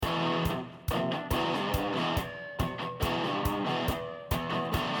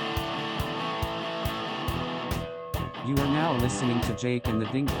You are now listening to Jake and the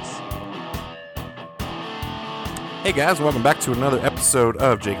Dingus. Hey guys, welcome back to another episode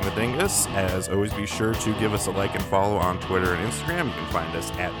of Jake and the Dingus. As always, be sure to give us a like and follow on Twitter and Instagram. You can find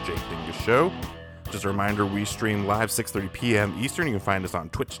us at Jake Dingus Show. Just a reminder, we stream live 6:30 p.m. Eastern. You can find us on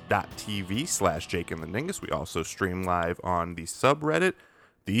twitch.tv/Jake and the Dingus. We also stream live on the subreddit,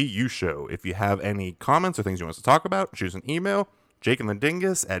 The U Show. If you have any comments or things you want us to talk about, choose an email,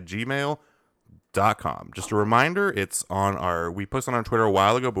 jakeandthedingus@gmail.com. Just a reminder, it's on we posted on Twitter a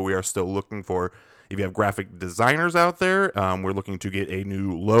while ago, but we are still looking for, if you have graphic designers out there, we're looking to get a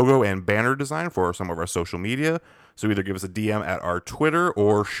new logo and banner design for some of our social media. So either give us a DM at our Twitter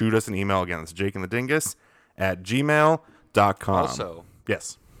or shoot us an email. Again, it's jakeandthedingus@gmail.com. Also,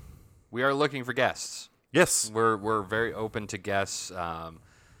 yes, we are looking for guests. Yes. We're very open to guests.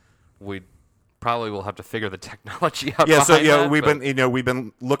 We probably will have to figure the technology out. Yeah, so that, we've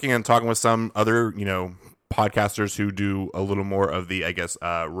been looking and talking with some other, podcasters who do a little more of the,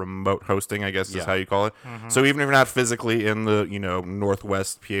 remote hosting, is how you call it. Mm-hmm. So even if you're not physically in the,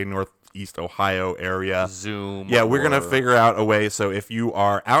 Northwest PA, Northeast Ohio area, Zoom. Yeah, we're going to figure out a way. So if you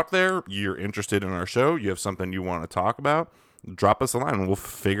are out there, you're interested in our show, you have something you want to talk about, drop us a line and we'll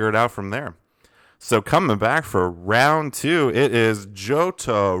figure it out from there. So coming back for round 2, it is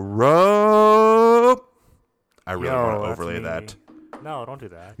Jotoro. I really want to overlay that. No, don't do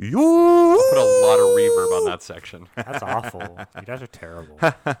that. Put a lot of reverb on that section. That's awful. You guys are terrible.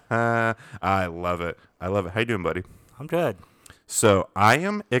 I love it. How you doing, buddy? I'm good. So I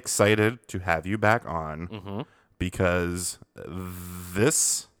am excited to have you back on because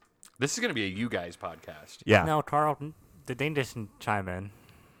this is going to be a you guys podcast. Yeah. No, Carl, the Dingus can chime in.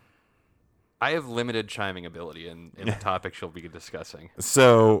 I have limited chiming ability in the topics you'll be discussing.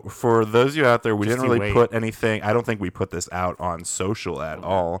 So for those of you out there, we didn't really wait. put anything. I don't think we put this out on social at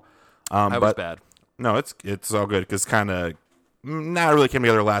all. That was bad. No, it's all good because kind of not really came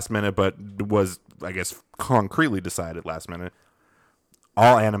together last minute, but was, I guess, concretely decided last minute.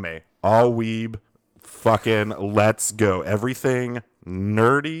 All anime, all weeb, fucking let's go. Everything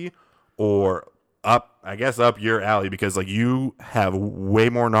nerdy or up your alley because you have way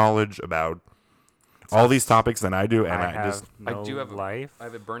more knowledge about all these topics than I do, and I have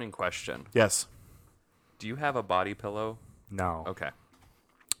a burning question. Yes. Do you have a body pillow? No. Okay.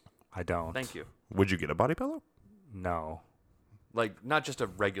 I don't. Thank you. Would you get a body pillow? No. Not just a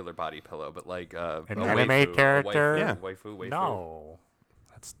regular body pillow, but an a anime waifu, character. A waifu. No.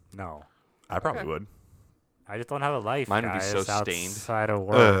 No. I probably would. I just don't have a life. Mine would be guys, so stained. Outside of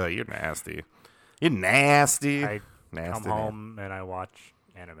work. You're nasty. You're nasty. I nasty, come home and I watch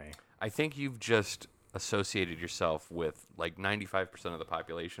anime. I think you've just associated yourself with 95% of the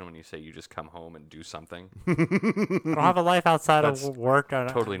population when you say you just come home and do something. I don't have a life outside of work.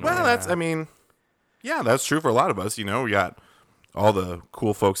 Totally normal. Well, that's true for a lot of us. We got all the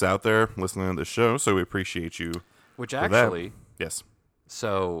cool folks out there listening to the show, so we appreciate you. Which actually, yes.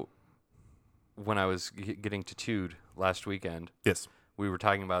 So when I was getting tattooed last weekend, yes, we were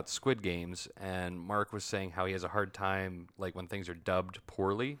talking about Squid Games, and Mark was saying how he has a hard time when things are dubbed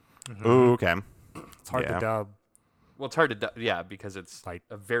poorly. Mm-hmm. Ooh, okay. It's hard to dub. Well, it's hard to dub, because it's a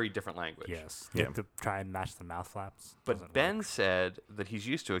very different language. Yes. You have to try and match the mouth flaps. But Ben said that he's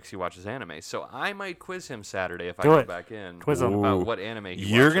used to it because he watches anime. So I might quiz him Saturday if I go back in. Quiz him. About what anime he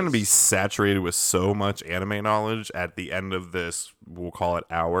watches. You're going to be saturated with so much anime knowledge at the end of this, we'll call it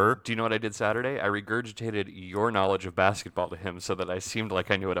hour. Do you know what I did Saturday? I regurgitated your knowledge of basketball to him so that I seemed like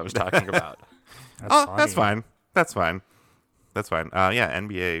I knew what I was talking about. That's fine. Yeah,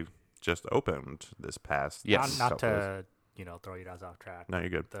 NBA just opened this past. Yes. Not to throw you guys off track. No, you're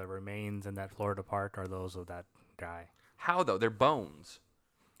good. The remains in that Florida park are those of that guy. How though? They're bones.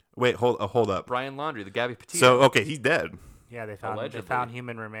 Wait, hold up. Brian Laundrie, the Gabby Petito. So okay, he's dead. Yeah, they found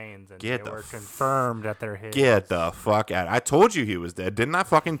human remains and they were confirmed that they're his. Get the fuck out! I told you he was dead. Didn't I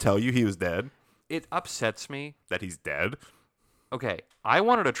fucking tell you he was dead? It upsets me that he's dead. Okay, I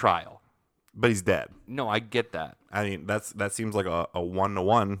wanted a trial, but he's dead. No, I get that. I mean, that seems like a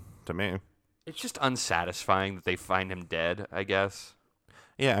 1-to-1 to me. It's just unsatisfying that they find him dead, I guess.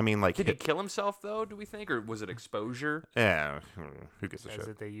 Yeah, I mean, did he kill himself though? Do we think, or was it exposure? Yeah, who gives a shit? Says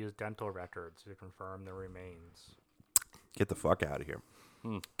that they used dental records to confirm the remains. Get the fuck out of here.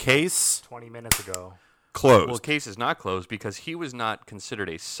 Case 20 minutes ago closed. Well, case is not closed because he was not considered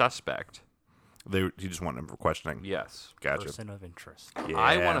a suspect. You just want him for questioning. Yes, gotcha. Person of interest. Yeah.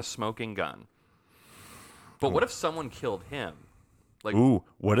 I want a smoking gun. But what if someone killed him?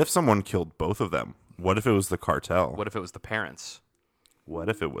 What if someone killed both of them? What if it was the cartel? What if it was the parents? What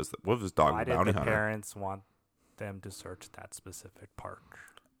if it was Dog Why the Bounty did the Hunter? parents want them to search that specific park?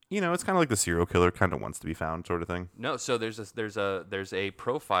 it's kind of like the serial killer kind of wants to be found sort of thing. No, so there's a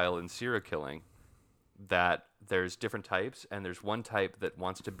profile in serial killing that there's different types, and there's one type that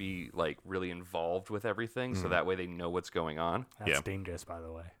wants to be like really involved with everything, so that way they know what's going on. That's dangerous, by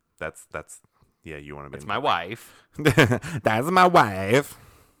the way. That's yeah. You want to be? It's my wife. That's my wife.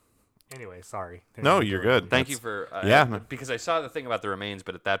 Anyway, sorry. No, you're good. Thank you for because I saw the thing about the remains,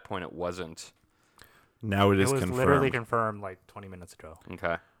 but at that point it wasn't. Now it It is was confirmed. literally confirmed like 20 minutes ago.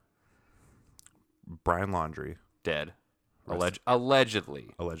 Okay, Brian Laundrie dead,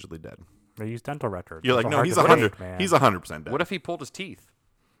 allegedly. allegedly dead. They used dental records. You're Those like, are no, hard he's to 100. fake, man. He's 100% dead. What if he pulled his teeth?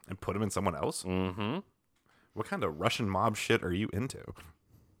 And put him in someone else? Mm-hmm. What kind of Russian mob shit are you into?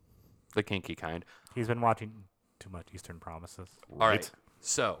 The kinky kind. He's been watching too much Eastern Promises. All right.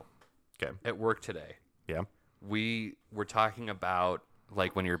 So, Okay. at work today, Yeah. we were talking about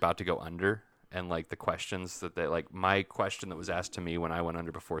like when you're about to go under, and like the questions that they like. My question that was asked to me when I went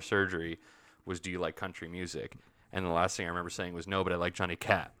under before surgery was, "Do you like country music?" And the last thing I remember saying was, "No, but I like Johnny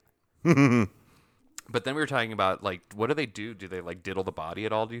Catt." But then we were talking about like, what do they do? Do they like diddle the body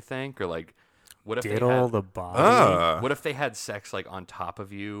at all? Do you think, or like, what if Diddle they had, the body. what if they had sex like on top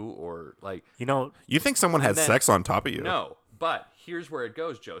of you, or like You know, You think someone had then- sex on top of you? no? But here's where it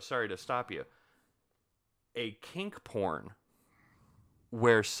goes, Joe. Sorry to stop you. A kink porn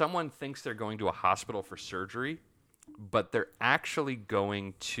where someone thinks they're going to a hospital for surgery, but they're actually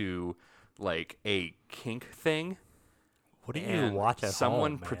going to like a kink thing. what do you And watch at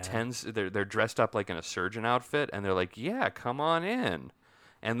someone home, man? pretends they're dressed up like in a surgeon outfit, and they're like, "Yeah, come on in,"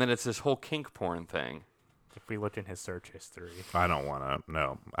 and then it's this whole kink porn thing. If we look in his search history. I don't want to.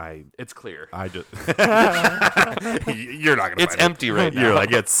 No. It's clear. I just. You're not going to It's empty right now. You're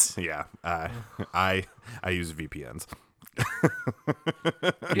like, it's. Yeah. I use VPNs.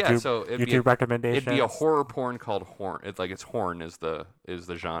 Yeah, so YouTube recommendations. it'd be a horror porn called Horn. It's like it's Horn is the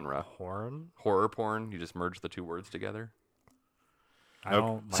genre. Horn? Horror porn. You just merge the two words together. I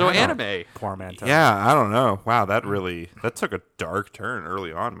don't. So I don't- anime. Tormenta. Yeah, I don't know. Wow, that took a dark turn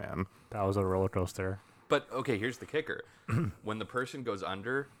early on, man. That was a roller coaster. But okay, here's the kicker: when the person goes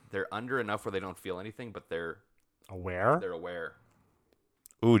under, they're under enough where they don't feel anything, but they're Aware? aware.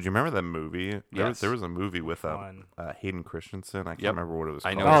 Ooh, do you remember that movie? Yes. There was a movie with One. Hayden Christensen. I can't Yep. remember what it was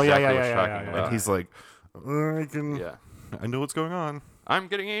I called. know Oh, yeah, exactly yeah, what yeah, you're talking yeah, about. And he's like, Yeah, I know what's going on. I'm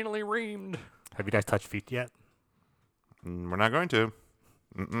getting anally reamed. Have you guys touched feet yet? We're not going to.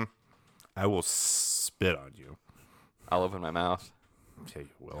 I will spit on you. I'll open my mouth Yeah, you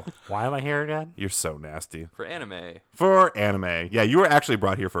will. Why am I here again? You're so nasty. for anime. For anime. Yeah, you were actually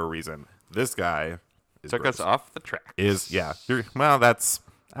brought here for a reason. This guy is Took gross. us off the track. Well, that's.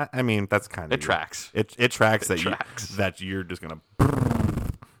 I mean, that's kind of. It tracks. It tracks that tracks. that you're just gonna.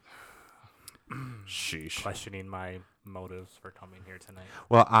 Sheesh. Questioning my motives for coming here tonight.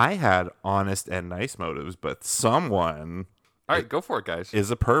 Well, I had honest and nice motives, but someone All right, go for it, guys.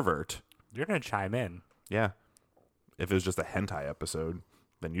 is a pervert. You're gonna chime in. Yeah. If it was just a hentai episode,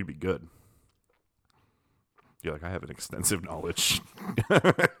 then you'd be good. You're like, I have an extensive knowledge.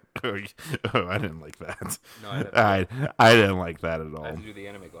 Oh, I didn't like that. No, I I didn't like that at I all. have to do the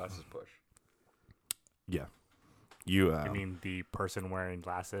anime glasses push. Yeah. You, You mean the person wearing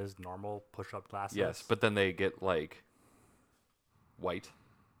glasses, normal push-up glasses? Yes, but then they get like white.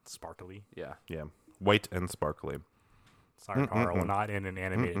 Sparkly. Yeah. yeah. White and sparkly. Sorry, Carl, we're not in an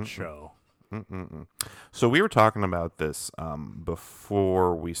animated show. So we were talking about this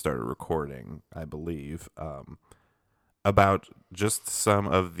before we started recording, I believe, about just some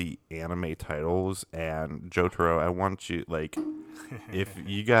of the anime titles. And Jotaro, I want you, like, if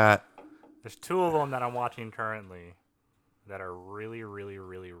you got... There's two of them that I'm watching currently that are really, really,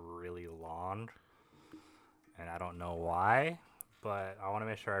 really, really long. And I don't know why, but I want to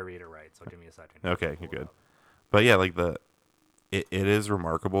make sure I read it right. So give me a second. Okay, you're good. But yeah, like it is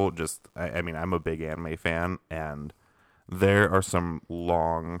remarkable. Just, I mean, I'm a big anime fan, and there are some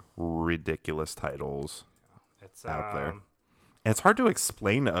long, ridiculous titles It's out there. And it's hard to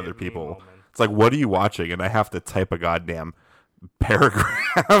explain to other give me a people. moment. It's like, what are you watching? And I have to type a goddamn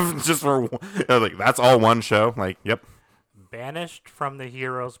paragraph just for like, that's all one show. Like, yep. Banished from the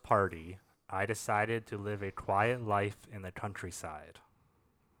hero's party, I decided to live a quiet life in the countryside.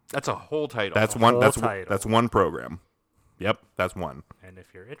 That's a whole title. That's the one. whole That's title. that's one program. Yep, that's one. And if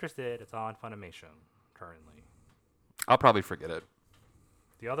you're interested, it's on Funimation currently. I'll probably forget it.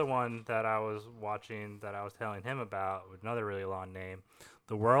 The other one that I was watching that I was telling him about with another really long name,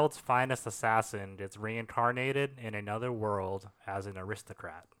 the world's finest assassin gets reincarnated in another world as an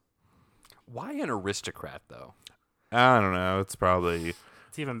aristocrat. Why an aristocrat though? I don't know. It's probably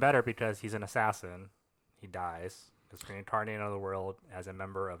It's even better because he's an assassin. He dies, is reincarnated in another world as a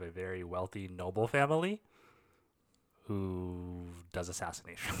member of a very wealthy noble family who does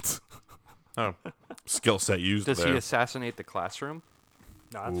assassinations. Oh, skill set used Does there. he assassinate the classroom?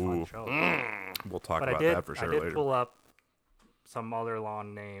 No, that's a Ooh. fun show. We'll talk But about that for sure I did later. pull up some other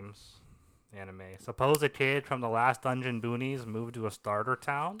long names. Anime. Suppose a kid from the last Dungeon Boonies moved to a starter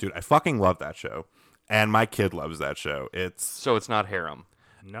town. Dude, I fucking love that show. And my kid loves that show. It's So it's not harem.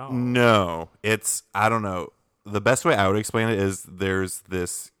 no, it's I don't know. The best way I would explain it is there's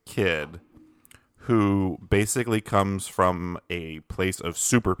this kid who basically comes from a place of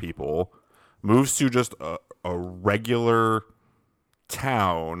super people, moves to just a regular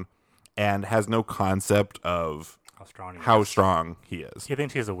town, and has no concept of How strong he is. strong he is. He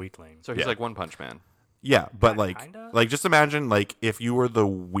thinks he's a weakling. So he's Yeah. like One Punch Man. Yeah, but Kinda? like just imagine like if you were the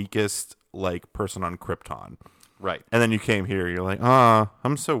weakest like person on Krypton, Right. and then you came here, you're like,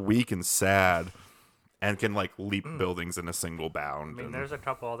 I'm so weak and sad, and can like leap buildings in a single bound. I mean, and- there's a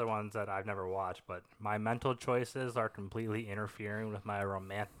couple other ones that I've never watched, but my mental choices are completely interfering with my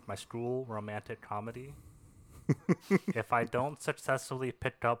school romantic comedy. If I don't successfully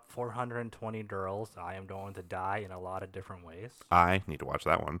pick up 420 girls, I am going to die in a lot of different ways. I need to watch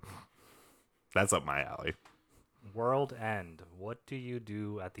that one. That's up my alley. World end. What do you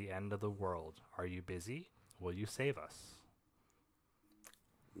do at the end of the world? Are you busy? Will you save us?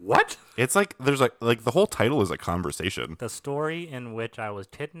 What? It's like there's like the whole title is a conversation. The story in which I was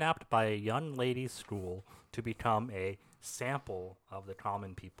kidnapped by a young ladies' school to become a sample of the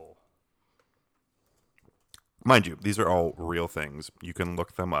common people. Mind you, these are all real things. You can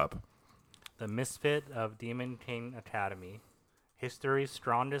look them up. The misfit of Demon King Academy. History's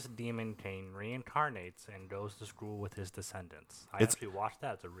strongest Demon King reincarnates and goes to school with his descendants. I It's- actually watched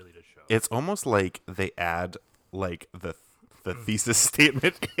that. It's a really good show. It's almost like they add like the thesis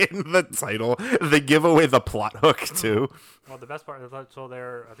statement in the title. They give away the plot hook too. Well, the best part is that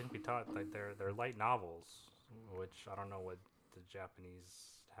I think we taught like they're light novels, which I don't know what the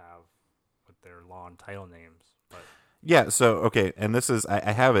Japanese have with their long title names, but Yeah, so okay, and this is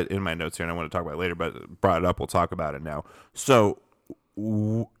I have it in my notes here and I want to talk about it later, but brought it up, we'll talk about it now. So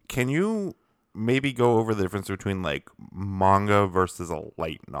can you maybe go over the difference between like manga versus a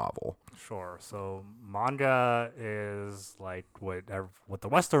light novel? sure. So manga is like what the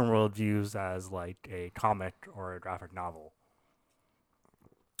Western world views as like a comic or a graphic novel.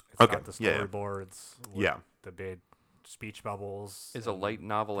 It's Okay, got the yeah, yeah. storyboards, with Yeah. the big speech bubbles. Is a and light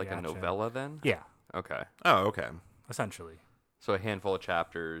novel like the a action. novella then? Yeah, Okay. Oh, okay. essentially. So a handful of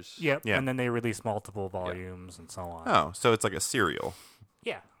chapters. Yep. Yeah. And then they release multiple volumes and so on. Oh, so it's like a serial.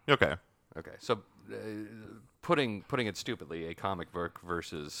 Yeah. Okay. Okay. So putting it stupidly, a comic book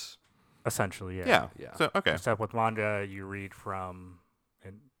versus Essentially, yeah. Yeah. Yeah. So okay. Except with manga, you read from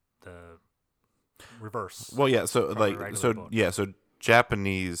the reverse. Well, yeah, so From a like regular so book. yeah, so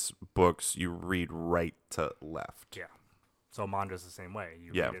Japanese books you read right to left. Yeah. So manga's the same way.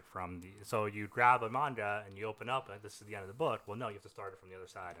 You Yeah. read it from so you grab a manga and you open up and this is the end of the book. Well, no, you have to start it from the other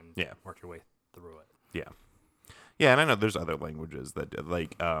side and Yeah. work your way through it. Yeah. Yeah, and I know there's other languages that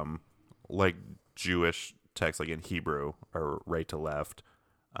like Jewish texts like in Hebrew are right to left.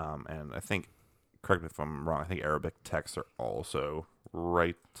 And I think correct me if I'm wrong, I think Arabic texts are also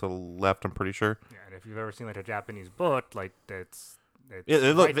right to left, I'm pretty sure. Yeah, and if you've ever seen like a Japanese book, like it's Yeah,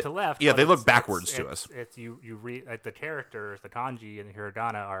 they look- right to left. yeah, but they look it's- backwards to it's- us. It's you read like the characters, the kanji and the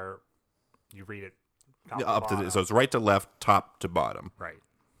hiragana are you read it top Up to bottom. so it's right to left, top to bottom. Right.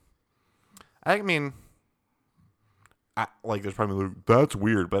 I mean, like there's probably like, that's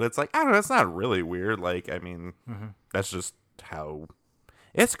weird, but it's like I don't know, it's not really weird. Like I mean, that's just how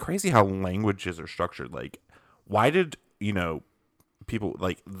it's crazy how languages are structured. Like, why did people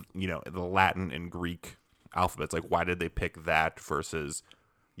like the Latin and Greek alphabets? Like, why did they pick that versus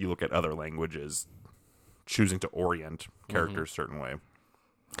you look at other languages choosing to orient characters a certain way?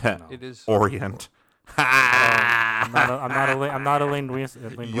 it is Orient. I'm not a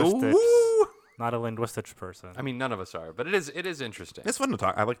linguistics. Yo! Not a linguistics person. I mean, none of us are, but it is interesting. It's fun to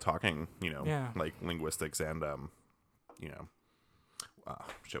talk. I like talking, Yeah. like linguistics and,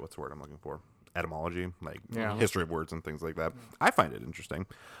 shit, what's the word I'm looking for? Etymology, like Yeah. history of words and things like that. I find it interesting.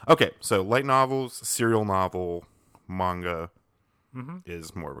 Okay, so light novels, serial novel, manga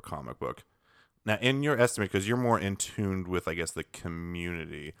is more of a comic book. Now, in your estimate, because you're more in tune with, I guess, the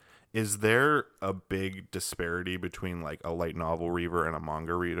community, is there a big disparity between like a light novel reader and a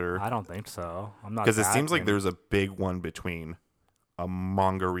manga reader? I don't think so. I'm not Because it that seems like in- there's a big one between a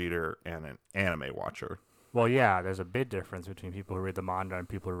manga reader and an anime watcher. Well, yeah, there's a big difference between people who read the manga and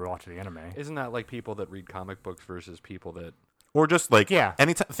people who watch the anime. Isn't that like people that read comic books versus people that Or just like, Yeah.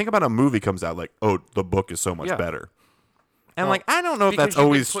 anytime, think about a movie comes out, like, oh, the book is so much Yeah. better. And like I don't know if Because that's you could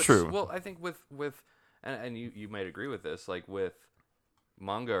always put- true. Well, I think with and you might agree with this, like with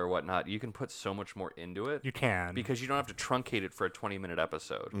manga or whatnot, you can put so much more into it You can. because you don't have to truncate it for a 20-minute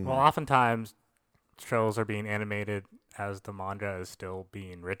episode. Well, oftentimes shows are being animated as the manga is still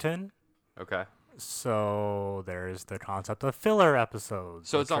being written. Okay. So there's the concept of filler episodes.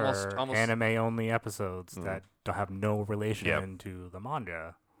 So it's which almost- are almost- anime-only episodes that don't have no relation to the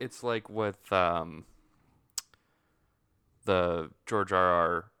manga. It's like with the George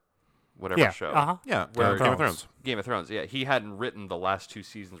R.R. whatever Yeah. show. Uh-huh. Yeah, Where- Game of Thrones. Game of Thrones. Yeah, he hadn't written the last 2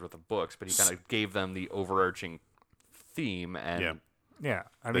 seasons worth of books, but he kind of gave them the overarching theme and Yeah. Yeah.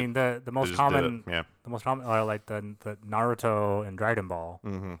 I They- mean the They most just did it. common Yeah. the most common are like the Naruto and Dragon Ball.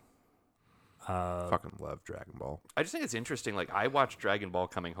 Mm-hmm. Fucking love Dragon Ball. I just think it's interesting. Like I watched Dragon Ball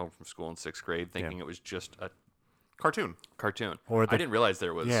coming home from school in 6th grade, thinking it was just a Cartoon. cartoon. Or I the- didn't realize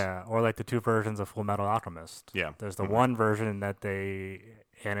there was. Yeah, or like the 2 versions of Full Metal Alchemist. Yeah. There's the one version that they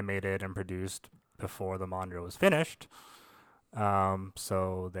animated and produced before the manga was finished.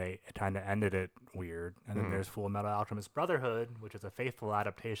 So they kind of ended it weird. And then there's Full Metal Alchemist Brotherhood, which is a faithful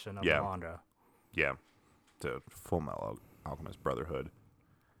adaptation of Yeah. the manga. Yeah. To Full Metal Alchemist Brotherhood.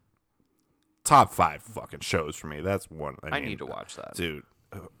 Top 5 fucking shows for me. That's one. I need to watch that. Dude,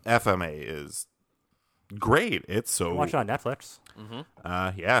 FMA is great. It's so. Watch it on Netflix,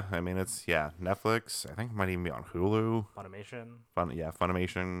 Yeah. I mean, it's Netflix. I think it might even be on Hulu. Funimation,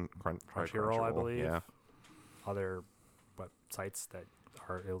 Funimation, Crunchyroll, I believe. Yeah. Other sites that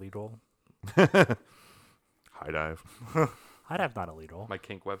are illegal. High Dive. I'd have not illegal. My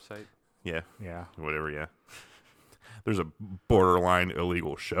kink website. Yeah. Yeah. Whatever. Yeah. There's a borderline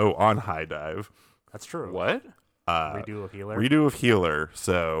illegal show on High Dive. That's true. What? Redo of Healer. Redo of Healer.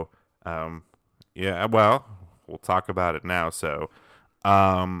 So, yeah, well, we'll talk about it now. So,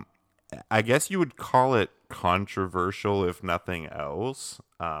 I guess you would call it controversial, if nothing else.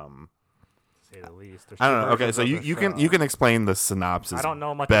 Say the least. There's I two don't know. Okay, versions so of you, the you can show. you can explain the synopsis. I don't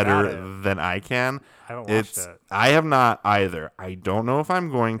know much better about it. than I can. I haven't watched It's it. I have not either. I don't know if I'm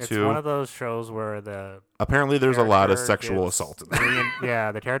going It's to. one of those shows where the Apparently, there's a lot of character sexual gets assault in there.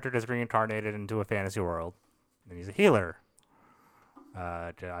 yeah, the character gets reincarnated into a fantasy world, and he's a healer.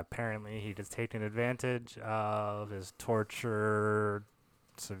 Apparently, he gets taken advantage of, is tortured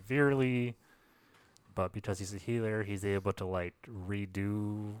severely, but because he's a healer, he's able to like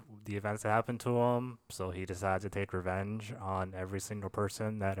redo the events that happened to him. So he decides to take revenge on every single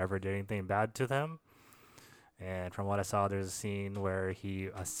person that ever did anything bad to them. And from what I saw, there's a scene where he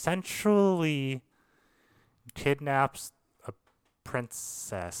essentially kidnaps a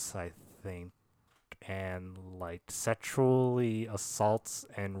princess, I think, and like sexually assaults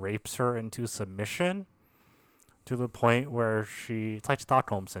and rapes her into submission to the point where it's like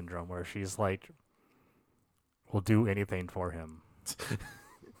Stockholm syndrome, where she's like, will do anything for him.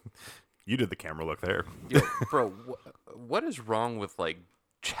 You did the camera look there. Yo, bro, what is wrong with like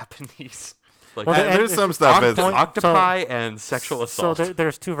Japanese? Like Well, and There's it's some stuff. It's, octopi and sexual assault. So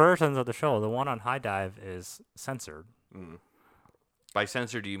there's 2 versions of the show. The one on High Dive is censored. By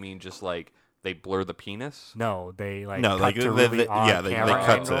censor, do you mean just like they blur the penis? No, they like no, cut like to really odd yeah, they camera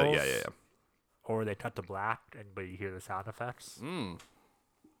cut to angles, yeah. or they cut to black, but you hear the sound effects. Mm.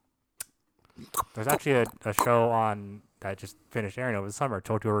 There's actually a show on that just finished airing over the summer,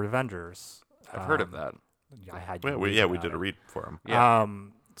 Tokyo Revengers. I've heard of that. I had Yeah, you we read did about a read for him. Yeah.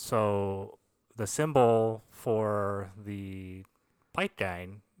 So the symbol for the pipe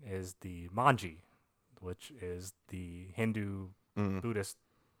gang is the manji, which is the Hindu Buddhist,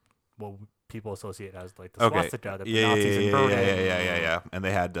 what people associate as like the Okay. swastika that the Yeah, Nazis inverted. yeah. And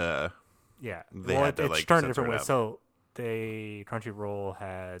they had to. Yeah. They Well, had to, it's like, turned a censor different it way. out. So Crunchyroll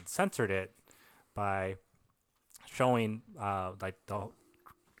had censored it by showing like the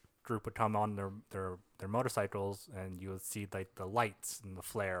group would come on their motorcycles, and you would see like the lights and the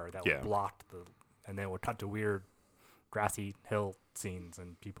flare that Yeah. would block and then it would cut to weird grassy hill scenes,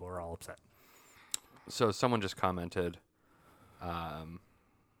 and people are all upset. So someone just commented,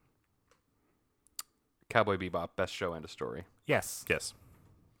 Cowboy Bebop, best show and a story. Yes. Yes.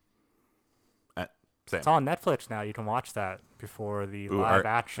 Same. It's on Netflix now. You can watch that before the Ooh, live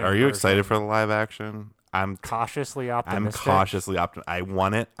action. Are you excited version. for the live action? I'm cautiously I'm optimistic? cautiously optimistic. I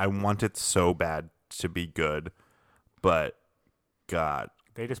want it. I want it so bad to be good, but God,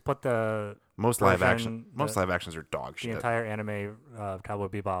 They just put the most live actions are dog the shit. entire anime of Cowboy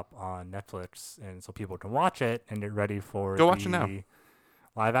Bebop on Netflix, and so people can watch it and get ready for Go watch it now.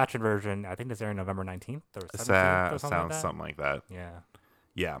 live action version. I think it's airing November 19th or 17th or something Sounds like that. something like that. Yeah.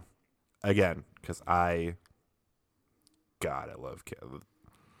 Yeah. Again, because I love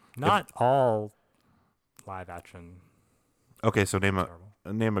Not all live action. Okay, so name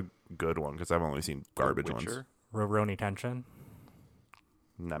Terrible. a good one because I've only seen garbage ones. Witcher? Rurouni Kenshin.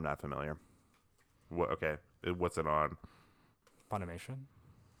 I'm not familiar. What? Okay, what's it on? Funimation.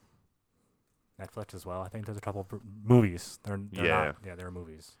 Netflix as well. I think there's a couple movies. They're Yeah. not, they're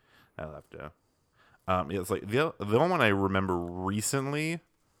movies. I'll have to. Yeah, it's like the only one I remember recently.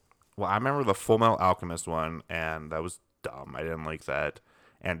 Well, I remember the Full Metal Alchemist one, and that was dumb. I didn't like that.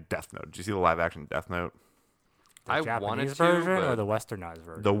 And Death Note. Did you see the live action Death Note? The I Japanese wanted to, version or but- the westernized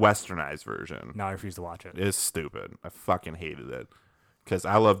version? The westernized version No, I refuse to watch it. is stupid. I fucking hated it because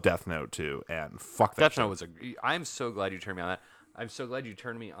I love Death Note too, and fuck that. Death shit. Note was I'm so glad you turned me on that. I'm so glad you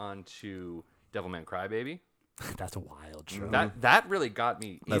turned me on to Devilman Crybaby. That's a wild show. That really got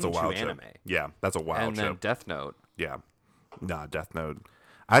me That's a into wild anime. show. Yeah, that's a wild And show. then Death Note. Yeah, nah, Death Note.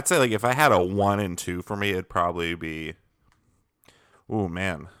 I'd say like if I had a 1 and 2 for me, it'd probably be. Oh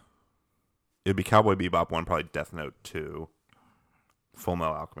man, it'd be Cowboy Bebop 1, probably Death Note 2, Full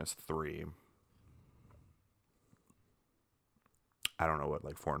Metal Alchemist 3. I don't know what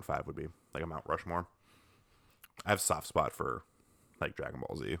like 4 and 5 would be. Like a Mount Rushmore. I have a soft spot for like Dragon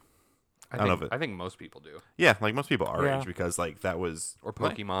Ball Z. I don't know if it. I think most people do. Yeah, like most people our Yeah. age because like that was Or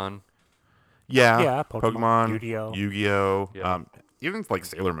like, Pokemon. yeah, Pokemon, Pokemon, Yu-Gi-Oh. Yu-Gi-Oh, Yeah. Even like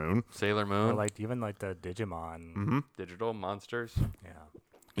Sailor Moon. Sailor Or Moon. like even like the Digimon. Mm-hmm. Digital Monsters. Yeah.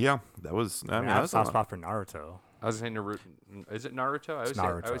 Yeah, that was. I I mean, have a that's soft a- spot for Naruto. I was saying Naruto. Is it Naruto?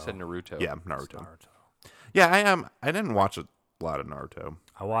 I always said Naruto. Yeah, It's Naruto. Naruto. Yeah, I am. I didn't watch a lot of Naruto.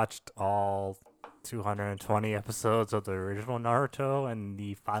 I watched all 220 episodes of the original Naruto and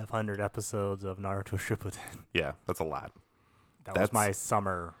the 500 episodes of Naruto Shippuden. Yeah, that's a lot. That That's- was my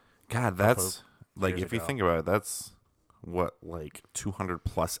summer. God, that's like years if you ago. think about it, that's what like 200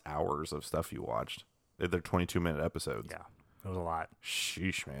 plus hours of stuff you watched. They're 22-minute episodes. Yeah, it was a lot.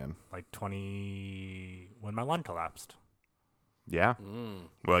 Sheesh, man. Like 20 when my lung collapsed. Yeah. Mm.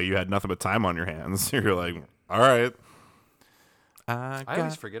 Well, you had nothing but time on your hands. You're like, all right. I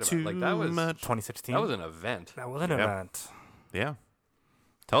always forget about it. Like, that was- much. 2016. That was an event. That was an Yep. event. Yeah.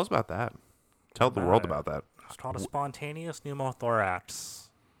 Tell us about that. Tell the world About about that. It's called a spontaneous pneumothorax.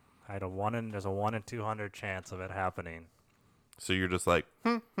 There's a 1 in 200 chance of it happening. So you're just like,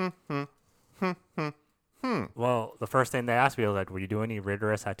 Well, the first thing they asked me was like, "Were you doing any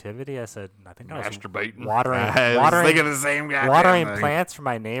rigorous activity?" I said, "I think I was Masturbating. watering, I was watering, thinking the same guy. watering plants for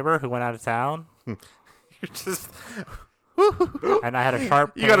my neighbor who went out of town, You're just, and I had a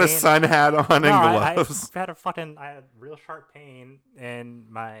sharp. you got a pain. sun hat on No, and gloves. I had real sharp pain in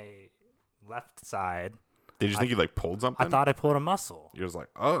my left side. Did you think you like pulled something? I thought I pulled a muscle. You're just like,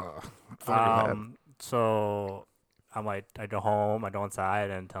 oh, fucking bad. So I'm like, I go home, I go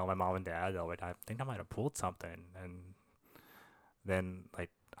inside and tell my mom and dad. They're like, I think I might have pulled something. And then like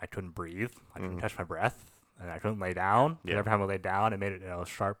I couldn't breathe, I couldn't touch my breath, and I couldn't lay down. Yeah. And every time I laid down, it made it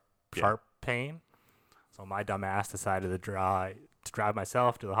sharp Yeah. pain. So my dumb ass decided to drive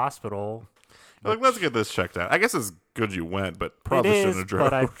myself to the hospital. Like, let's get this checked out. I guess it's good you went, but It probably is, shouldn't have drove.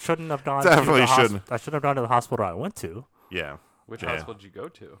 but I shouldn't have gone. Definitely to the shouldn't. I should have gone to the hospital I went to. Yeah. Which Yeah. hospital did you go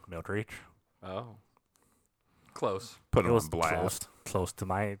to? Milk Reach. Oh. Close. Put It him was on blast. close to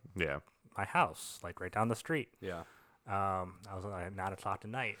my Yeah. house, like right down the street. Yeah. I was like 9 o'clock at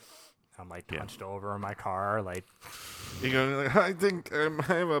night. I'm like Yeah. hunched over in my car, like You go, like, I think I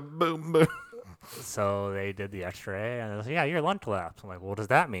have a boom boom. so. They did the X-ray, and they was like, "Yeah, your lung collapsed." I'm like, "What does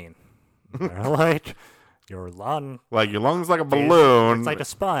that mean?" They're like, "Your lung, Like your lungs like a balloon. it's like a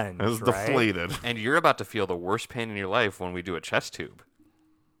sponge, It's right?" deflated. And you're about to feel the worst pain in your life when we do a chest tube.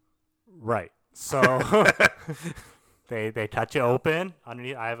 Right. So they cut you open.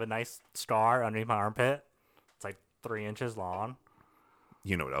 Underneath, I have a nice scar underneath my armpit. It's like 3 inches long.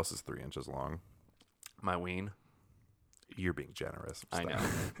 You know what else is 3 inches long? My ween. You're being generous. I Stop.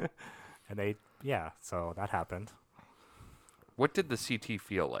 know. And so that happened. What did the CT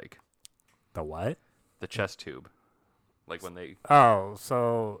feel like? The what? The chest tube. Like when they. Oh,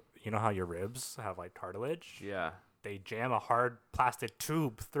 so you know how your ribs have like cartilage? Yeah. They jam a hard plastic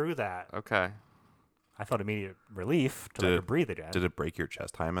tube through that. Okay. I felt immediate relief till I Did- could breathe again. Did it break your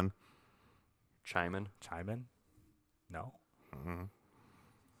chest hymen? Chiming. Chime in? No. Mhm.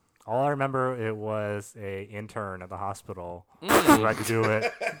 All I remember, it was a intern at the hospital who Mm. had to do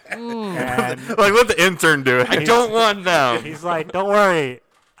it. And Like, let the intern do it. I don't want them. he's like, "Don't worry,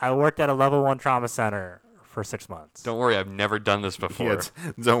 I worked at a level 1 trauma center for 6 months." Don't worry, I've never done this before.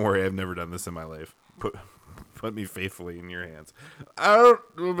 Yeah, don't worry, I've never done this in my life. Put me faithfully in your hands. I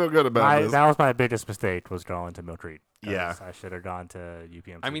don't feel good about this. That was my biggest mistake, was going to Milk Reed. Yeah. I should have gone to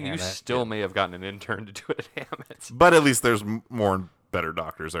UPMC. I mean, you Hammett. still may have gotten an intern to do it at Hammett. But at least there's more and better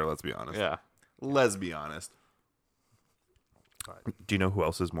doctors there, let's be honest. Yeah. Let's be honest. Do you know who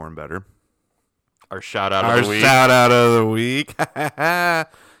else is more and better? Our shout out Our of the week. shout out of the week.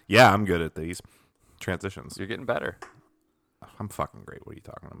 Yeah, I'm good at these transitions. You're getting better. I'm fucking great. What are you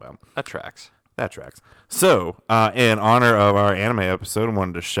talking about? That tracks. That tracks. So, in honor of our anime episode, I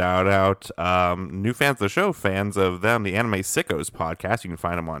wanted to shout out new fans of the show, fans of them, the Anime Sickos podcast. You can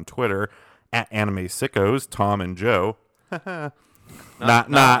find them on Twitter at Anime Sickos, Tom and Joe. Not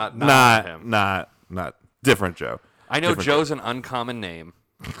different Joe. I know Different Joe's an uncommon name.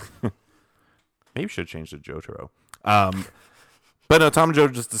 Maybe we should change to Jotaro. But no, Tom and Joe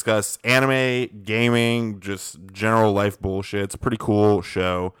just discuss anime, gaming, just general life bullshit. It's a pretty cool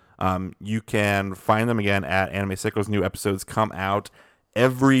show. You can find them again at Anime Sickos. New episodes come out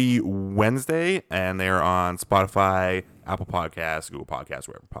every Wednesday, and they're on Spotify, Apple Podcasts, Google Podcasts,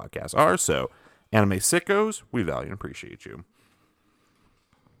 wherever podcasts are. So, Anime Sickos, we value and appreciate you.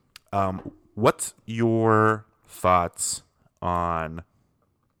 What's your thoughts on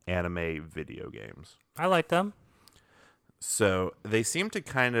anime video games? I like them. So they seem to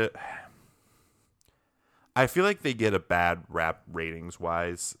kind of. I feel like they get a bad rap ratings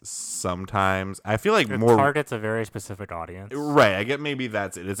wise sometimes. I feel like It more targets a very specific audience. right. I get maybe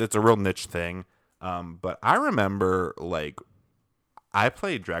that's it. It's a real niche thing. But I remember like I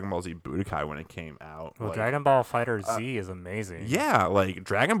played Dragon Ball Z Budokai when it came out. Well, like, Dragon Ball Fighter Z is amazing. yeah, like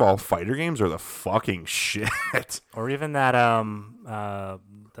Dragon Ball fighter games are the fucking shit. Or even that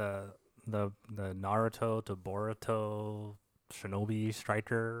the Naruto to Boruto Shinobi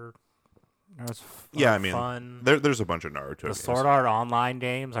Striker. That was Yeah, I mean, fun. there's a bunch of Naruto The games. Sword Art Online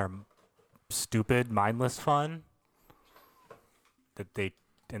games are stupid, mindless fun. That they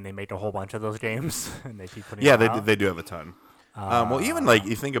make a whole bunch of those games and they keep putting. Yeah, them out. they do have a ton. Well, even like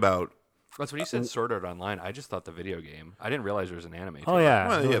you think about. That's when you said Sword Art Online. I just thought the video game. I didn't realize there was an anime. Oh to it. yeah,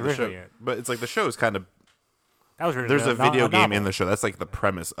 Well, it was yeah, the show, originally it. but it's like the show is kind of. That was There's a video game novel. in the show. That's like the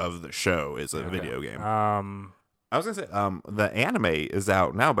premise of the show is a video game. I was gonna say the anime is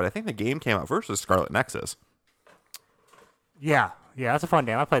out now, but I think the game came out first as Scarlet Nexus. Yeah, that's a fun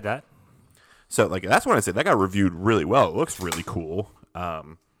game. I played that. So like that's when I said that got reviewed really well. It looks really cool.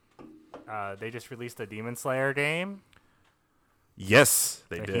 They just released a Demon Slayer game, Yes,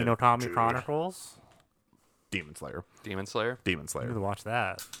 they the did. Hinokami Dude. Chronicles. Demon Slayer. Demon Slayer. Demon I need Slayer. to watch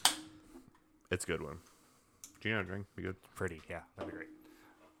that. It's a good one. Do you know drink? Be good. Pretty, yeah, that'd be great.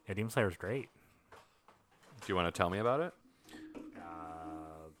 Yeah, Demon Slayer's great. Do you want to tell me about it?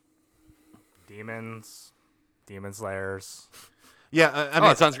 Demon Slayers, Yeah, I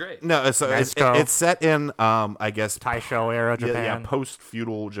mean, It sounds great. no, it's Nezuko. it's set in I guess Taisho era Japan. yeah, post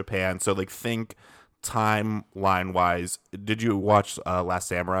feudal Japan. So like think timeline wise. Did you watch Last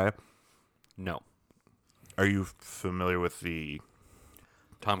Samurai? No. Are you familiar with the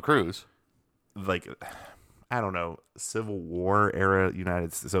Tom Cruise. like I don't know Civil War era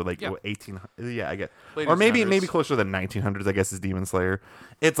United States? So like Yeah. 1800. Yeah, I get. Late Or maybe 1800s. closer to the 1900s. I guess is Demon Slayer.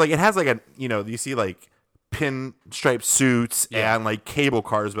 It's like it has like a you see like pinstripe suits Yeah. and like cable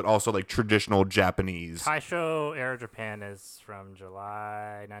cars, but also like traditional Japanese. Taisho era Japan is from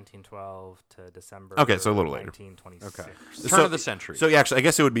July 1912 to December. Okay, so a little later. 1926. Okay. So- Turn of the century. So yeah, actually, I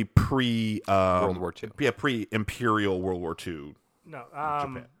guess it would be pre World War II. Yeah, pre-imperial World War II. No,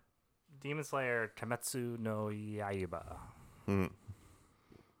 Japan. Demon Slayer Temetsu no Yaiba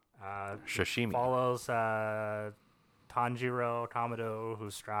Sashimi. follows Tanjiro Kamado, who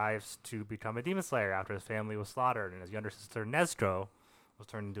strives to become a demon slayer after his family was slaughtered, and his younger sister Nezuko was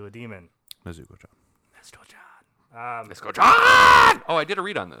turned into a demon. Nezuko-chan. Nezuko-chan. Let's go, John! Oh, I did a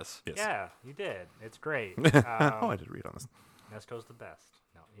read on this. Yes. Yeah, you did. It's great. Oh, I did read on this. Nezuko's the best.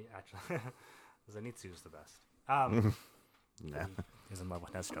 No, he actually, Zenitsu's the best. Nah. He's in love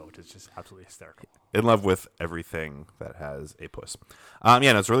with Nezuko, which is just absolutely hysterical. In love with everything that has a puss. Yeah,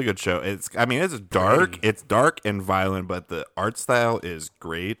 no, it's a really good show. It's dark. Pretty. It's dark and violent, but the art style is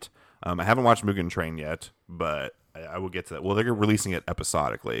great. I haven't watched Mugen Train yet, but I will get to that. Well, they're releasing it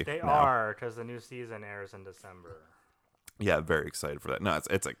episodically. They now. are, because the new season airs in December. Yeah, very excited for that. No,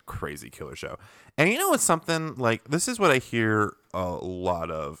 it's a crazy killer show. And you know what's something like this is what I hear a lot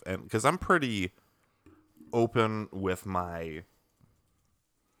of, and because I'm pretty open with my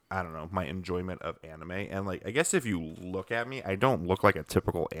my enjoyment of anime, and like I guess if you look at me, I don't look like a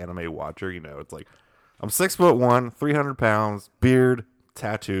typical anime watcher. It's like I'm 6'1", 300 pounds, beard,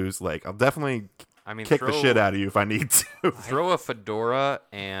 tattoos. Like I'll definitely kick the shit out of you if I need to. Throw a fedora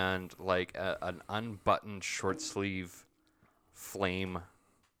and like an unbuttoned short sleeve flame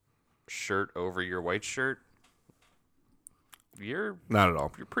shirt over your white shirt. You're Not at all.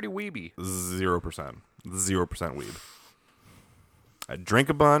 pretty weeby. 0%. 0% weeb. I drink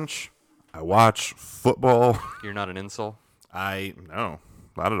a bunch. I watch football. You're not an incel. No,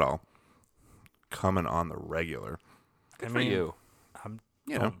 not at all. Coming on the regular. Good for you.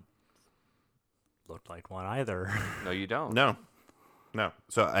 You know. Looked like one either. No, you don't. No.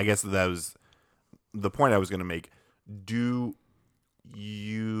 So I guess that was the point I was going to make. Do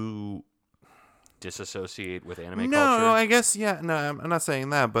you Disassociate with anime No, culture? I guess no. I'm not saying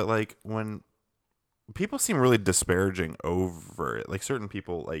that, but like when people seem really disparaging over it, like certain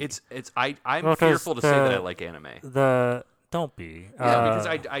people, like I'm Well, 'cause fearful to say that I the- like anime. Don't be. Yeah,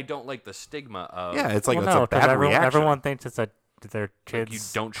 because I don't like the stigma of it's like well, it's no, a 'cause bad reaction. everyone thinks it's their kids' you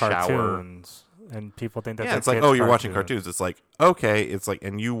don't shower. cartoons, and people think that Yeah, their it's like, kids' oh, you're watching cartoons. It's like, okay, it's like,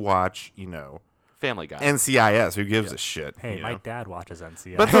 and you watch, Family Guy. NCIS. Who gives a shit? Hey, you my know? dad watches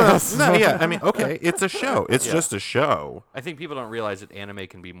NCIS. But no, yeah, I mean, okay, it's a show. It's just a show. I think people don't realize that anime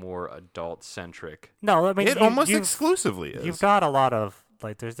can be more adult centric. no, I mean It almost exclusively is. You've got a lot of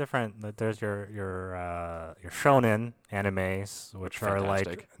there's different. There's your shonen animes, which are like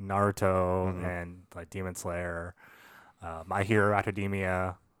Fantastic. Naruto Mm-hmm. and like Demon Slayer, My Hero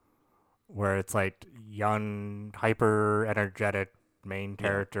Academia, where it's like young, hyper energetic main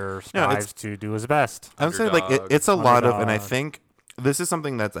character No, strives to do his best. I would say like Underdog. it's a lot of, and I Underdog. think this is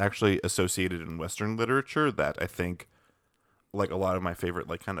something that's actually associated in Western literature that I think like a lot of my favorite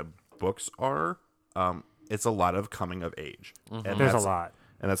like kind of books are. It's a lot of coming of age, and There's a that's- lot.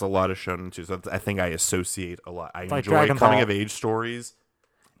 and that's a lot of shonen too. So I think I associate a lot. I Like enjoy Dragon coming Ball. of age stories,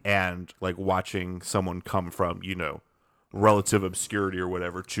 and like watching someone come from relative obscurity or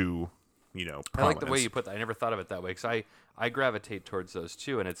whatever to I prominence. like the way you put that. I never thought of it that way because I gravitate towards those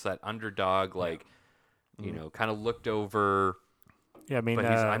too, and it's that underdog, like, kind of looked over, Yeah, I mean, but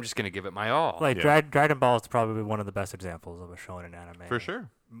I'm just going to give it my all. like Yeah. Dragon Ball is probably one of the best examples of a shonen anime. for sure.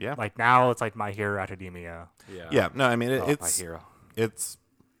 Yeah, Like now, it's like My Hero Academia. yeah. No, I mean Oh, it's My Hero. it's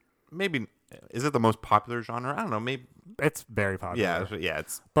maybe is it the most popular genre? I don't know. Maybe It's very popular. yeah.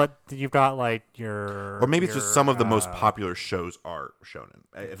 It's But you've got like your or maybe it's just some of the most uh, popular shows are shonen.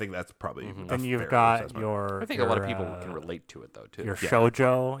 I think that's probably. a Then you've fair got assessment. your. I think a lot of your, people can relate to it though too. Your Yeah.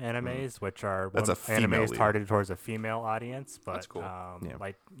 shoujo animes, which are That's a female animes lead. targeted towards a female audience, but That's cool. Yeah.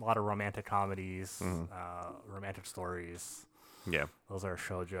 like a lot of romantic comedies, romantic stories. Yeah, Those are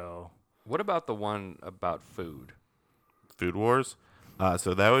shoujo. What about the one about food? Food Wars.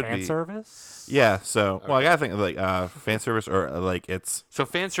 So that would Fan be service. yeah. So well, I gotta think of like fan service or like it's So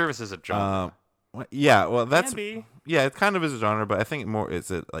fan service is a genre. yeah. Well, that's Can be. yeah. It kind of is a genre, but I think more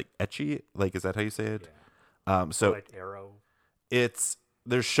is it like ecchi? Like is that how you say it? So Like Arrow.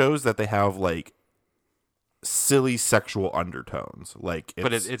 there's shows that they have like silly sexual undertones, like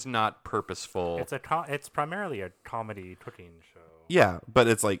but it's not purposeful. It's primarily a comedy cooking show. yeah, but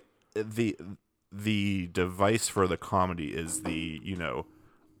it's like the device for the comedy is the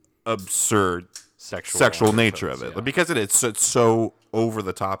absurd sexual nature of it yeah. because it's so over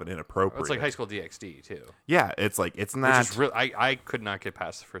the top and inappropriate. It's like High School DxD too. Yeah, it's like it's Which not is real. I could not get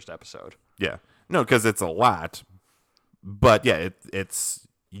past the first episode. yeah no because it's a lot, but yeah it's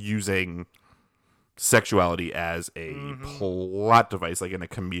using sexuality as a plot device like in a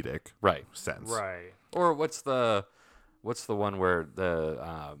comedic Right. sense. Right. Or what's the one where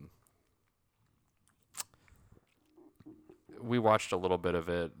we watched a little bit of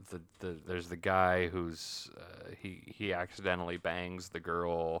it. There's the guy who's he accidentally bangs the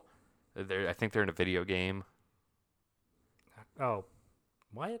girl. I think they're in a video game. Oh,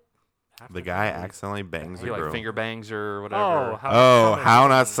 what? The guy accidentally bangs a He like girl. finger bangs her or whatever. Oh, How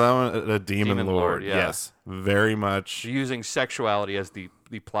not summon a demon, Demon lord? Lord, yeah. Yes, very much. Using sexuality as the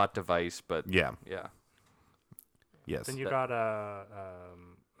plot device, but Yeah. yeah. Yes. Then you got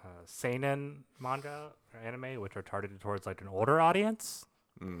seinen manga or anime, which are targeted towards like an older audience.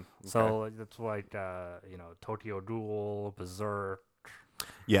 So it's like Tokyo Ghoul, Berserk,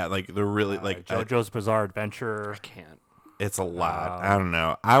 Yeah, like they're really like JoJo's Bizarre Adventure. Can't. it's a lot. I don't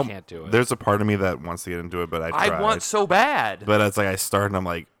know. I Can't do it. There's a part of me that wants to get into it, but I tried. I want so bad. But it's like I start and I'm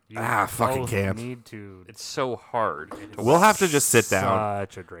like, You fucking both can't. Need to. It's so hard. We'll have to just sit down.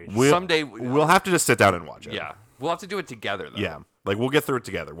 Such a great. Someday we'll have to just sit down and watch it. Yeah. We'll have to do it together though. Yeah. Like we'll get through it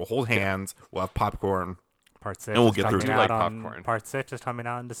together. We'll hold hands. We'll have popcorn. Part 6. And we'll is get through coming it. I do out like on- popcorn. Part 6 is coming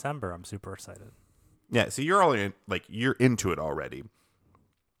out in December. I'm super excited. Yeah. So you're all in, like you're into it already.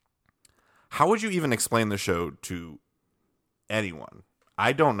 How would you even explain the show to anyone?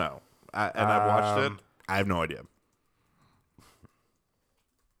 I don't know. I've watched it. I have no idea.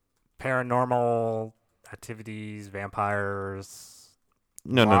 Paranormal activities, vampires.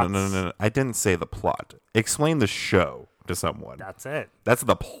 No. Plots. I didn't say the plot. Explain the show to someone. That's it. That's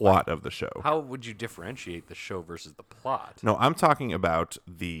the plot of the show. How would you differentiate the show versus the plot? No, I'm talking about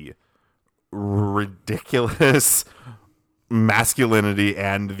the ridiculous masculinity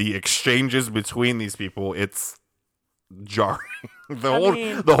and the exchanges between these people, it's jarring.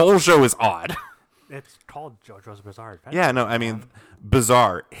 mean- the whole show is odd. It's called JoJo's Bizarre Adventure. Yeah, no, I mean,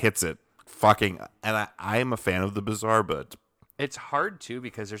 Bizarre hits it fucking, and I am a fan of the Bizarre, but It's hard too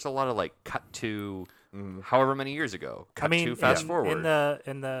because there's a lot of like cut to however many years ago. Cut to fast forward. In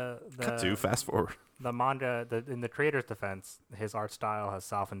the cut to fast forward. the manga, in the creator's defense, his art style has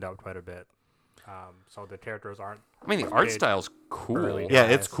softened up quite a bit. So the characters aren't. I mean, the art big, style's cool. burly Yeah,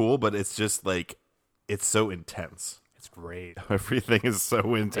 guys. it's cool, but it's just like it's so intense. It's great. Everything is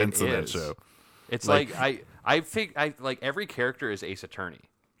so intense It in that is. show. It's Like- like I like every character is Ace Attorney.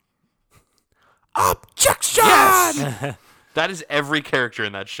 Objection! Yes, that is every character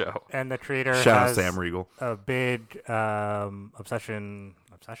in that show. And the creator Shout out has Sam Riegel. a big obsession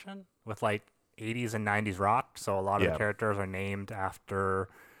with like 80s and 90s rock. So a lot of Yeah. the characters are named after,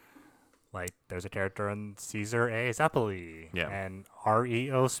 like, there's a character in Caesar A. Zeppeli Yeah. and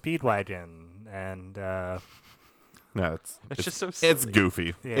REO Speedwagon and No, It's just so It's silly.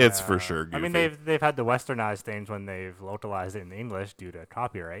 goofy. yeah. It's for sure goofy. I mean, they've had to westernized things when they've localized it in English due to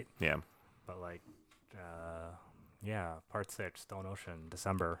copyright. yeah. But like, yeah, Part 6, Stone Ocean,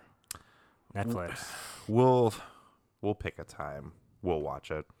 December, Netflix. We'll pick a time. We'll watch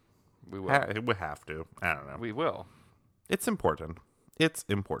it. We will. We have to. I don't know. We will. It's important. It's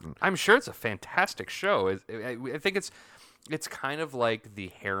important. I'm sure it's a fantastic show. I think it's kind of like the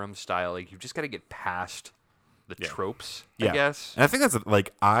harem style. Like you've just got to get past the tropes, I guess. And I think that's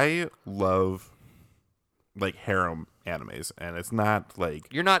like I love like harem animes, and it's not like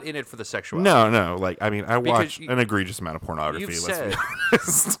You're not in it for the sexuality. no. Like I mean, I watch you- an egregious amount of pornography. You've Let's be said,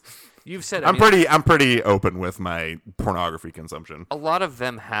 honest. you've said. I'm pretty open with my pornography consumption. A lot of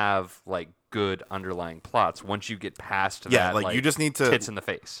them have like good underlying plots. Once you get past Yeah, that, like, you just need to- tits in the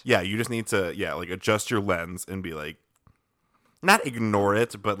face. Yeah, you just need to like adjust your lens and be like, not ignore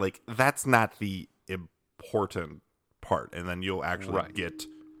it, but like that's not the important part, and then you'll actually Right. get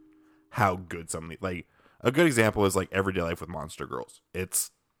how good something like a good example is like Everyday Life with Monster Girls. It's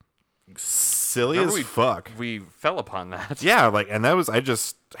silly Remember as fuck. We fell upon that. Yeah, like, and that was I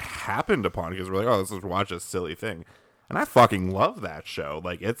just happened upon because we're like, oh, let's just watch this silly thing, and I fucking love that show.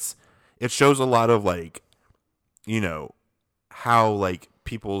 Like, it shows a lot of like, you know, how like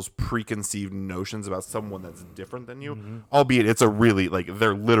people's preconceived notions about someone that's different than you, albeit it's a really like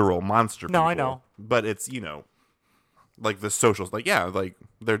they're literal monster. No, I people, know. but it's like the socials, like yeah, like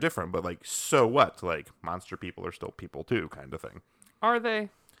they're different, but like so what? Like monster people are still people too, kind of thing. Are they?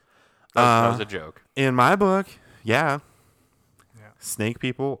 That was a joke. In my book, yeah. Yeah. Snake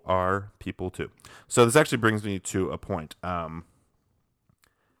people are people too. So this actually brings me to a point.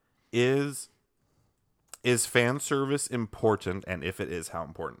 Is fan service important, and if it is, how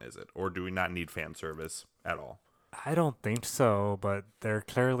important is it? Or do we not need fan service at all? I don't think so, but they're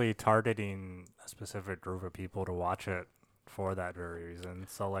clearly targeting a specific group of people to watch it for that very reason.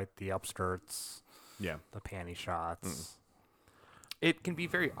 So, like the upskirts, Yeah. the panty shots, It can be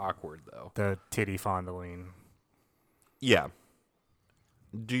very awkward though. the titty fondling. Yeah.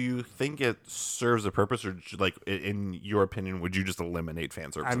 Do you think it serves a purpose, or like in your opinion, would you just eliminate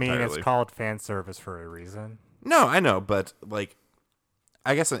fan service I mean, entirely? it's called fan service for a reason. No, I know, but like,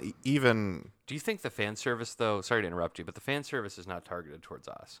 I guess even Do you think the fan service though? Sorry to interrupt you, but the fan service is not targeted towards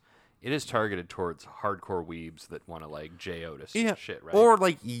us. It is targeted towards hardcore weebs that want to like JO to shit, right? or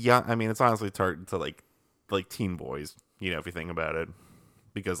like young. I mean, it's honestly targeted to like teen boys. You know, if you think about it,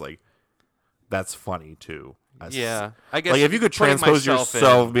 because like that's funny too. yeah, I guess Like if you could putting transpose myself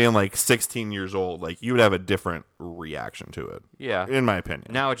yourself being like 16 years old, like you would have a different reaction to it. yeah. In my opinion.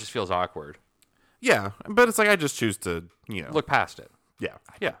 Now it just feels awkward. Yeah, but it's like I just choose to, Look past it. Yeah.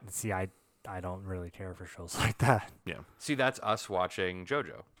 Yeah. See, I don't really care for shows like that. Yeah. See, that's us watching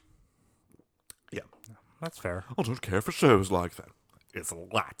JoJo. Yeah. That's fair. I don't care for shows like that. It's a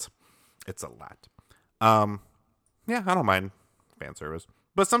lot. It's a lot. Yeah, I don't mind fan service.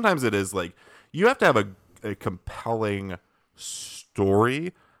 But sometimes it is like you have to have a compelling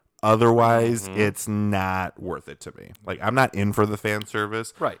story. Otherwise, it's not worth it to me. Like, I'm not in for the fan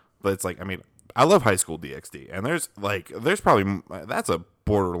service. Right. But it's like, I mean, I love High School DxD. And there's probably, that's a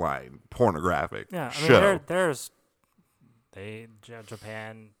borderline pornographic Yeah, I mean, show.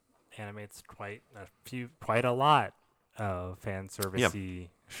 Japan animates quite a lot of fan servicey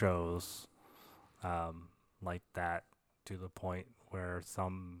shows like that, to the point where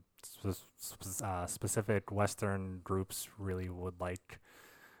some specific Western groups really would like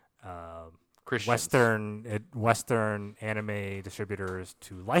Christians. Western anime distributors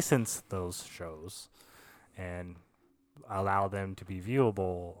to license those shows and allow them to be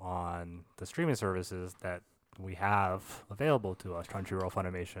viewable on the streaming services that we have available to us: Crunchyroll,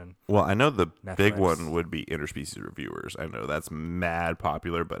 Funimation. Well, I know the big Netflix. one would be Interspecies Reviewers. I know that's mad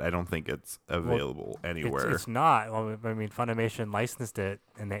popular, but I don't think it's available anywhere. It's not. Well, I mean, Funimation licensed it,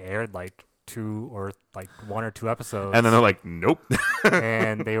 and they aired like 1 or 2 episodes. And then they're like, nope.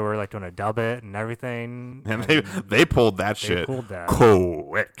 and they were like going to dub it and everything. And they pulled that shit pulled that.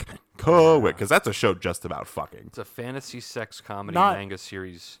 quick, because that's a show just about fucking. It's a fantasy sex comedy Not- manga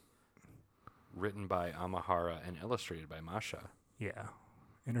series written by Amahara and illustrated by Masha. Yeah.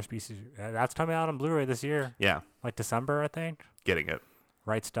 Interspecies. That's coming out on Blu-ray this year. Yeah, Like December, I think. getting it.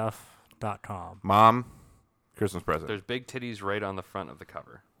 Rightstuff.com. Mom, Christmas present. There's big titties right on the front of the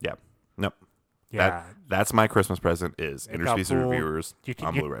cover. Yeah, nope. Yeah. That's my Christmas present is It got Interspecies pulled. Reviewers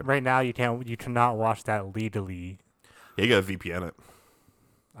on Blu-ray. Right now, you cannot watch that legally. Yeah, you got to VPN it.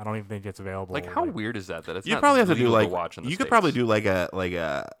 I don't even think it's available. Like, how weird is that? That it's You not probably have to do legal like watch in the you could States? probably do like a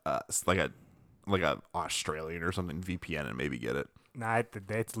Australian or something VPN and maybe get it. Nah,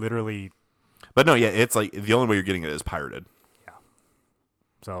 it's literally. But no, yeah, it's like the only way you're getting it is pirated.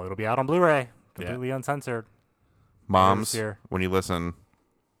 So it'll be out on Blu-ray, completely uncensored. Moms, here. when you listen,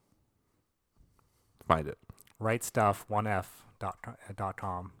 find it.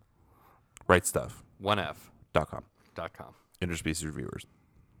 Rightstuff1f.com. Rightstuff.com. 1f.com. Interspecies Reviewers.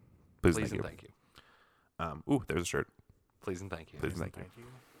 Please, Please thank you. and thank you. Ooh, there's a shirt. Please and thank you. Please and thank you.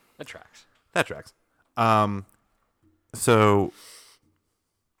 That tracks. That tracks. So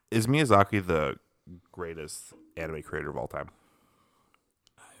is Miyazaki the greatest anime creator of all time?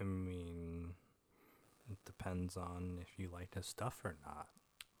 I mean, it depends on if you like his stuff or not.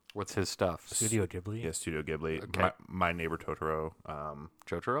 What's his stuff? Studio Ghibli. Yeah, Studio Ghibli. Okay. My Neighbor Totoro.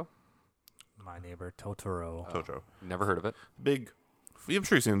 Jotaro? My Neighbor Totoro. Totoro. Never heard of it. Big. I'm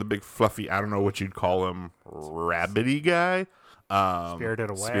sure you've seen the big fluffy. I don't know what you'd call him. Rabbity guy. Spirited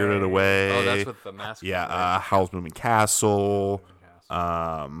Away. Spirited Away. Oh, that's with the mask. Yeah. right? Howl's Moving Castle.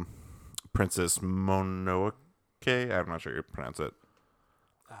 Princess Mononoke. I'm not sure you pronounce it.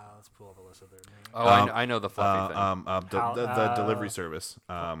 Let's pull up a list of their names. Oh, I know the fluffy thing. The delivery service.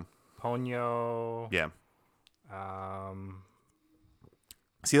 Ponyo. Yeah. Um,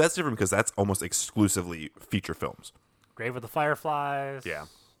 See, that's different because that's almost exclusively feature films. Grave of the Fireflies. Yeah.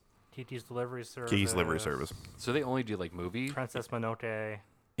 Kiki's Delivery Service. Kiki's Delivery Service. So they only do like movies? Princess Mononoke.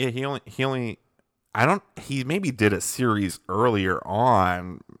 Yeah, he maybe did a series earlier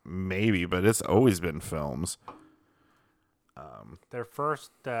on, maybe, but it's always been films. Their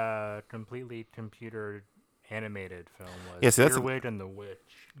first completely computer animated film was Yeah, see, that's Earwig and the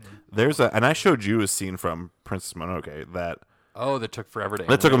Witch. And I showed you a scene from Princess Mononoke that That took forever to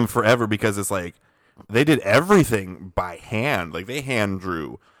took animate. them forever because it's like they did everything by hand. Like they hand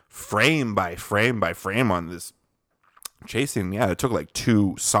drew frame by frame by frame on this chase scene. Yeah, it took like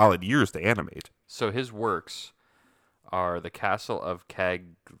 2 solid years to animate. So his works are The Castle of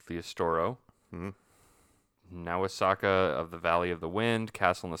Cagliostro, Nawasaka of the Valley of the Wind,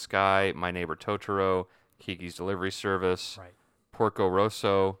 Castle in the Sky, My Neighbor Totoro, Kiki's Delivery Service, Right. Porco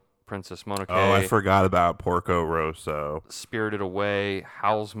Rosso, Princess Mononoke, Oh, I forgot about Porco Rosso. Spirited Away,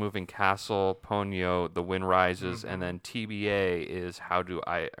 Howl's Moving Castle, Ponyo, The Wind Rises, and then TBA is How Do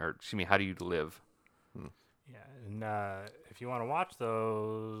You Live? Yeah, and if you want to watch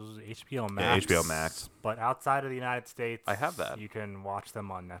those, HBO Max. HBO Max. But outside of the United States, I have that. You can watch them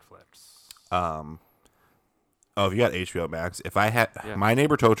on Netflix. Oh, if you got HBO Max, if I had Yeah. My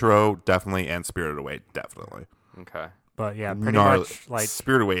Neighbor Totoro, definitely, and Spirited Away, definitely. Okay. But yeah, pretty Gnarly. much like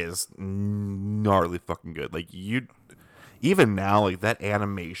Spirited Away is gnarly fucking good. Like even now, like that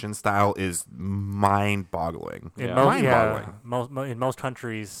animation style is mind-boggling. in Yeah. Mind-boggling. in most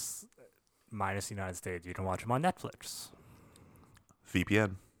countries, minus the United States, you can watch them on Netflix.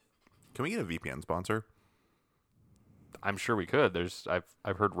 VPN. Can we get a VPN sponsor? I'm sure we could.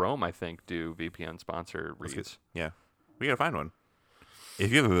 I've heard Rome, I think, do VPN sponsor reads. Yeah, we gotta find one.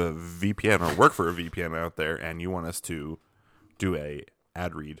 If you have a VPN or work for a VPN out there, and you want us to do a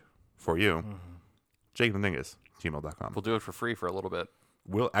ad read for you, JakeandTheDingus@gmail.com. We'll do it for free for a little bit.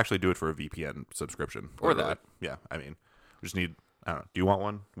 We'll actually do it for a VPN subscription. Or Literally. that. Yeah, I mean, we just need. I don't know. Do you want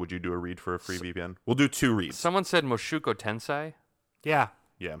one? Would you do a read for a free VPN? We'll do 2 reads. Someone said Moshuko Tensei. Yeah.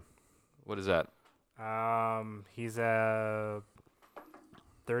 Yeah. What is that? He's a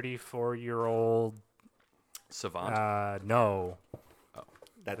 34-year-old. Savant. No.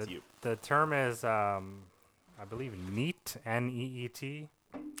 That's you. The term is, I believe, NEET, N-E-E-T,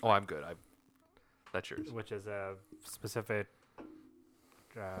 Oh, I'm good. That's yours. which is a specific.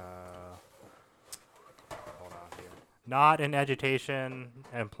 Hold on here. Not in education,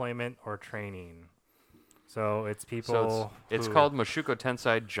 employment, or training. So it's people. So it's who- called Moshuko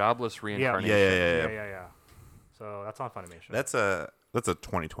Tensei Jobless Yeah, Reincarnation. yeah, yeah, yeah. Yeah. So that's on Funimation. That's a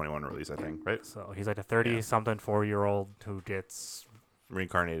 2021 release, I think, right? So he's like a 30-something 4-year-old who gets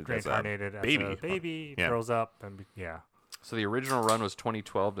Reincarnated as reincarnated as baby. a baby, Yeah. grows up, and So the original run was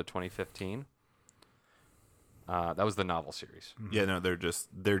 2012 to 2015. That was the novel series. Yeah, no, they're just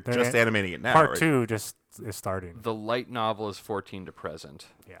They're animating it now. Part right? 2 just is starting. The light novel is 14 to present.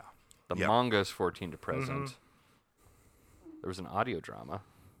 Yeah. The Yep. manga is 14 to present. There was an audio drama.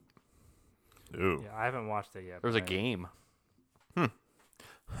 Ooh. Yeah, I haven't watched it yet. There was a but game.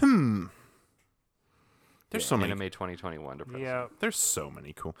 There's so many. Anime 2021 to present. Yeah. There's so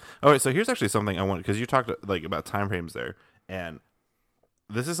many cool. All right, so here's actually something I want because you talked like about time frames there, and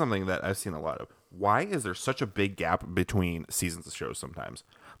this is something that I've seen a lot of. Why is there such a big gap between seasons of shows sometimes?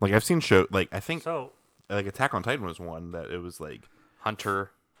 Like I've seen I think So like Attack on Titan was one that it was like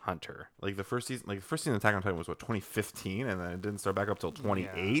Hunter. like the first season of Attack on Titan was what 2015, and then it didn't start back up till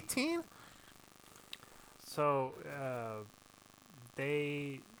 2018. So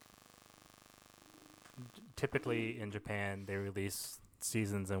they typically in Japan they release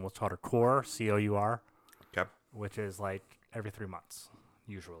seasons in what's called a core, COUR, Okay. which is like every 3 months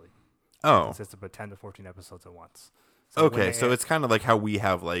usually. Oh. Consists of about 10 to 14 episodes at once. So when Okay, they so air- it's kind of like how we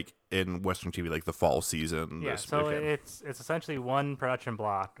have like in Western TV, like the fall season. yeah. this- So okay. it's essentially one production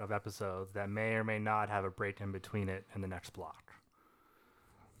block of episodes that may or may not have a break in between it and the next block.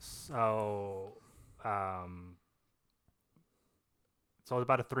 So, so it's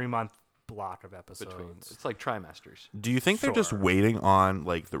about a 3-month block of episodes. Between. It's like trimesters. Do you think they're just Sure. waiting on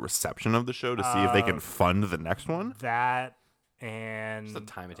like the reception of the show to see if they can fund the next one? That and It's the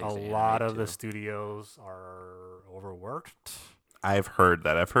time it a takes to lot animate, of the too. studios are overworked. I've heard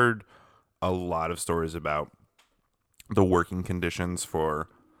that. I've heard a lot of stories about the working conditions for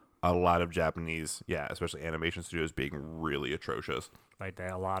a lot of Japanese, especially animation studios being really atrocious. Like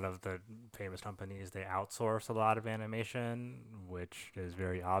a lot of the famous companies, they outsource a lot of animation, which is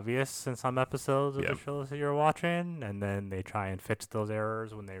very obvious in some episodes of Yeah. the shows that you're watching, and then they try and fix those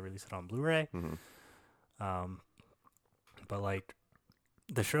errors when they release it on Blu-ray. Mhm. But like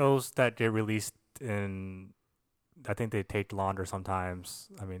the shows that get released in, I think they take longer sometimes.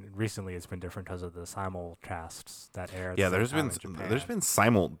 I mean, recently it's been different because of the simulcasts that air. at the Yeah, same there's time been in Japan. there's been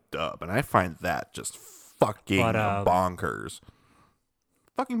simul dub, and I find that just fucking But, bonkers.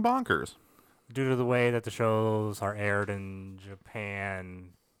 Fucking bonkers. due to the way that the shows are aired in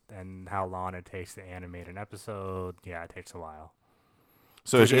Japan and how long it takes to animate an episode. Yeah, it takes a while.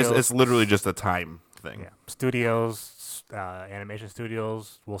 So it's Studios- literally just a time thing. Yeah, studios, animation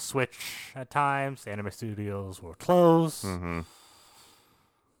studios will switch at times. Anime studios will close. Mm-hmm.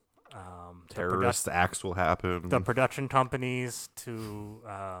 The Terrorist acts will happen. the production companies to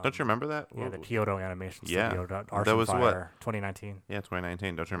Don't you remember that? yeah, the Kyoto Animation Yeah, Studio. that was what? 2019. Yeah,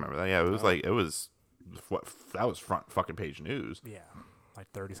 2019. Don't you remember that? Yeah, it was like it was that was front fucking page news. Yeah, like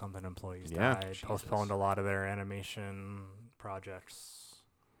 30 something employees Yeah. died. Postponed a lot of their animation projects.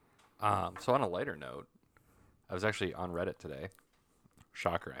 So on a lighter note, I was actually on Reddit today.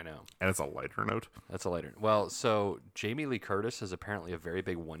 Shocker, I know. And it's a lighter note. That's a lighter. Well, so Jamie Lee Curtis is apparently a very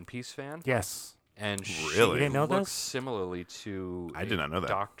big One Piece fan, Yes, and Really? she You didn't know looks this? similarly to I did not know that.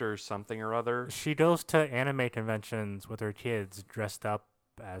 Doctor something or other. she goes to anime conventions with her kids dressed up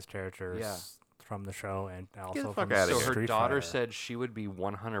as characters Yeah. from the show and also the from fuck outta So here. her Street daughter Fighter. said she would be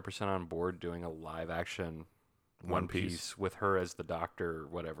 100% on board doing a live action One One Piece. Piece with her as the Doctor, or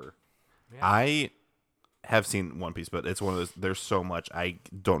whatever. Yeah. I have seen One Piece, but it's one of those. There's so much I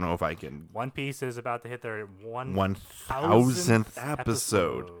don't know if I can. One Piece is about to hit their 1000th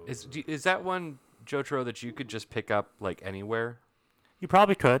episode. Is that one Jotaro that you could just pick up like anywhere? You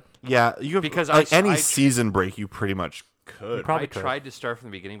probably could. Yeah, you have, Because like any I- season break, you pretty much could. probably I could. tried to start from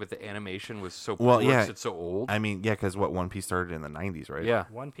the beginning, but the animation was so Well, poor yeah. 'cause it's so old. I mean, yeah, because One Piece started in the 90s, right? Yeah.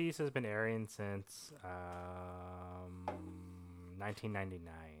 One Piece has been airing since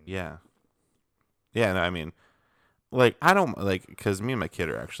 1999. Yeah. Yeah, no, I mean, like, I don't, like, because me and my kid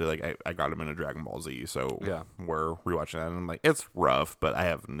are actually, like, I got him into Dragon Ball Z, so Yeah. we're rewatching that, and I'm like, it's rough, but I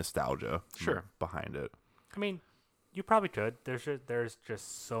have nostalgia Sure. behind it. I mean, you probably could. There's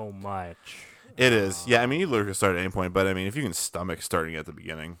just so much. It is. Yeah, I mean, you literally could start at any point, but I mean, if you can stomach starting at the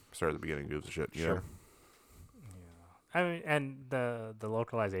beginning, start at the beginning, gives a shit, you Sure. know? I mean, and the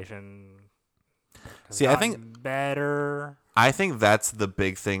localization. has See, I gotten think- better. I think that's the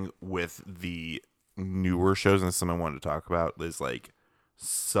big thing with the newer shows, and this is something I wanted to talk about, is like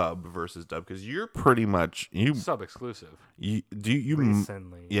sub versus dub, because you're pretty much, Sub exclusive. you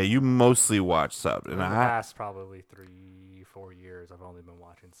Recently, yeah, you mostly watch sub, in and the I, past probably 3-4 years, I've only been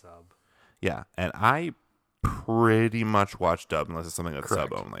watching sub. yeah, and I pretty much watch dub unless it's something that's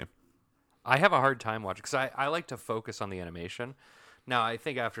Correct. sub only. I have a hard time watching because I like to focus on the animation. Now, I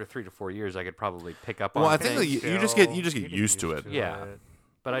think after 3 to 4 years, I could probably pick up on Well, I things. think that you just get used to it. Yeah.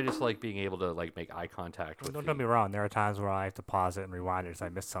 But I just like being able to like make eye contact with Don't the- get me wrong. There are times where I have to pause it and rewind it if I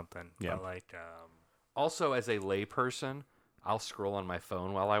missed something. Yeah. But like, Also, as a layperson, I'll scroll on my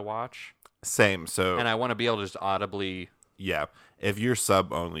phone while I watch, Same. So and I want to be able to just audibly. yeah, if you're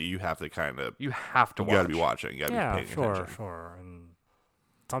sub only, you have to kind of You have to you watch. got to be watching. You got to yeah, be paying sure, attention. sure. And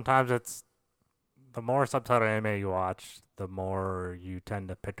sometimes it's the more subtitled anime you watch, the more you tend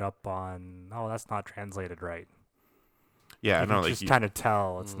to pick up on. Oh, that's not translated right. Yeah, I You know. can Like just you, kind of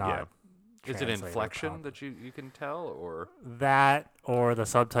tell it's Mm, not. yeah. Is it translated inflection properly. that you can tell, or That or the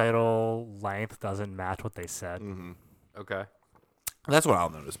subtitle length doesn't match what they said. hmm okay? That's what I'll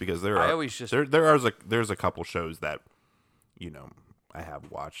notice because there I are always just there's a couple shows that I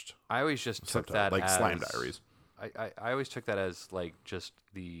have watched I always just took subtitled, that like as Slime Diaries. I always took that as like just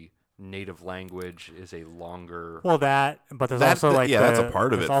the native language is a longer. Well, but there's That's also the- like yeah, that's a the-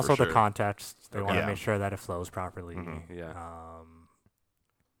 part of there's it for also the sure. context. They want to Yeah. make sure that it flows properly. Mhm. Yeah.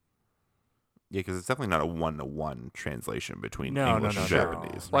 Yeah, because it's definitely not a 1-to-1 translation between No, no, English no, and no.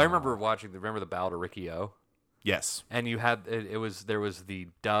 Japanese. Well, I No. remember remember the Battle to Riki-Oh? Yes. And you had there was the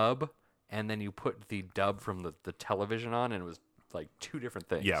dub, and then you put the dub from the television on, and it was like two different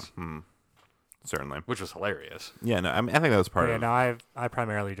things. Yeah. Certainly. which was hilarious. Yeah. No. I mean, I think that was part Yeah, of. no, I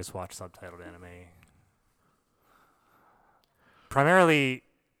primarily just watch subtitled anime. Primarily,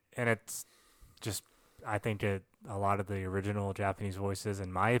 and it's just I think a lot of the original Japanese voices,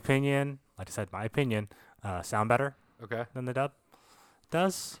 in my opinion, like I said, my opinion, sound better Okay. than the dub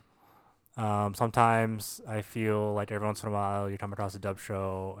does. Sometimes I feel like every once in a while you come across a dub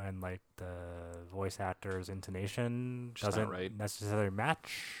show and like the voice actor's intonation Just not doesn't right. necessarily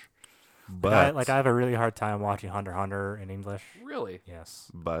match. But I have a really hard time watching Hunter x Hunter in English. Really?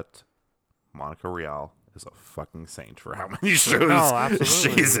 Yes. but Monica Rial is a fucking saint for how many shows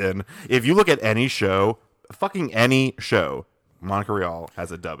absolutely. she's in. If you look at any show, fucking any show, Monica Rial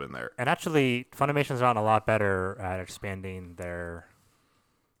has a dub in there. And actually, Funimation's gotten a lot better at expanding their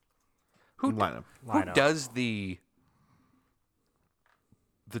Who Lineup. Who lineup. does the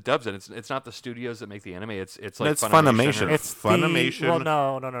dubs? And it's not the studios that make the anime. It's like It's Funimation. or- It's Funimation. well,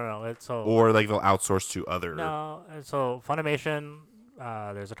 no. It's so Or like they'll outsource to other. no. So Funimation.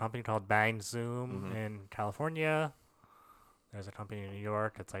 There's a company called Bang Zoom Mm-hmm. in California. There's a company in New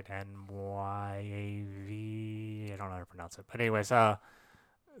York. It's like NYAV. I don't know how to pronounce it. But anyways,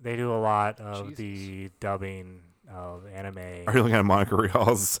 they do a lot of the dubbing of anime. Are you looking at Monica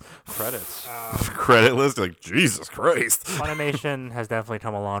Rial's credits. credit list? Like, Jesus Christ. Funimation has definitely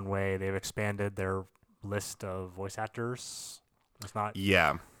come a long way. They've expanded their list of voice actors. It's not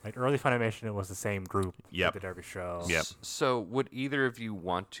Yeah. like early Funimation. It was the same group Yep. that did every show. Yep. So, would either of you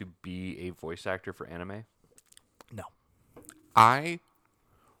want to be a voice actor for anime? No. I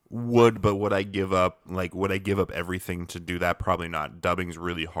would, but would I give up? Like, would I give up everything to do that? Probably not. Dubbing's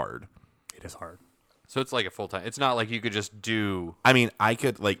really hard. It is hard. So it's like a full time. It's not like you could just do. I mean, I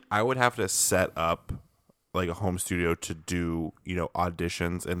would have to set up like a home studio to do,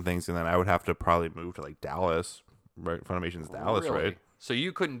 auditions and things, and then I would have to probably move to like Dallas, right? Funimation's Dallas, Really? right? So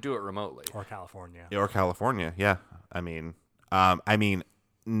you couldn't do it remotely. Or California. Or California, yeah. I mean,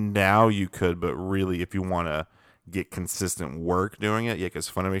 now you could, but really, if you want to get consistent work doing it, yeah, because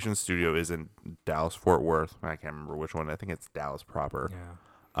Funimation Studio is in Dallas, Fort Worth. I can't remember which one. I think it's Dallas proper.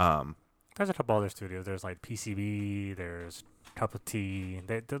 Yeah. There's a couple other studios. There's like PCB. There's Cup of Tea.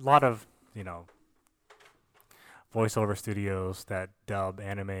 There's a lot of voiceover studios that dub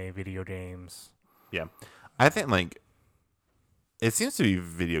anime, video games. Yeah, I think like it seems to be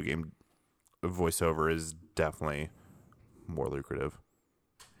video game voiceover is definitely more lucrative.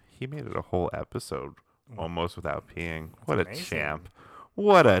 He made it a whole episode almost without peeing. What a amazing. champ!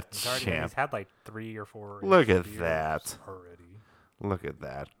 What a He's champ! had like 3 or 4. Look at interviews that. already. Look at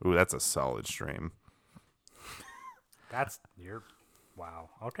that! Ooh, that's a solid stream. That's wow.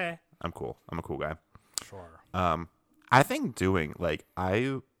 Okay. I'm cool. I'm a cool guy. Sure. I think doing like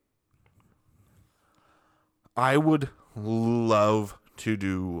I would love to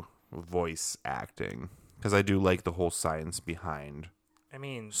do voice acting because I do like the whole science behind I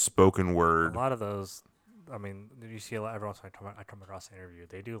mean, spoken a word. lot of those. I mean, you see a lot. Every once in a while I come across an interview.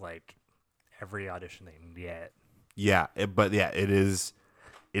 They do like every audition they can get. Yeah, it is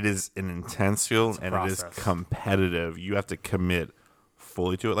an intense field a and it is process. competitive. You have to commit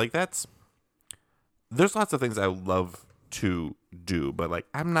fully to it. Like there's lots of things I would love to do, but like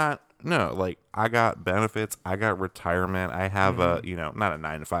I got benefits, I got retirement, I have a, not a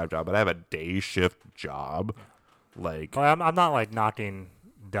 9-to-5 job, but I have a day shift job. Like Well, I'm not like knocking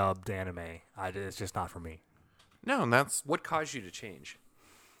dubbed anime. It's just not for me. No, and that's What caused you to change?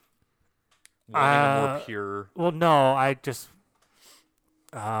 Wanting a more pure. Well, no, I just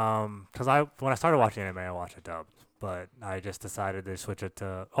because when I started watching anime, I watched it dubbed, but I just decided to switch it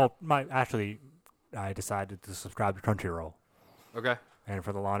to. I decided to subscribe to Crunchyroll, Okay. and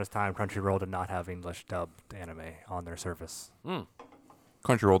for the longest time, Crunchyroll did not have English dubbed anime on their service.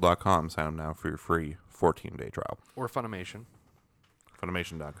 Crunchyroll.com. Sign up now for your free 14-day trial. Or Funimation.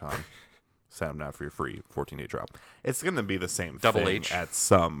 Funimation.com. Sign up now for your free 14-day trial. It's going to be the same Double thing H. at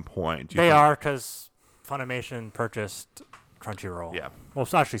some point. They are because Funimation purchased Crunchyroll. Yeah. Well,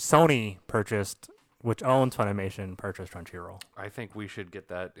 it's actually Sony purchased, which owns Funimation, purchased Crunchyroll. I think we should get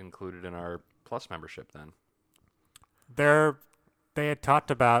that included in our Plus membership then. They had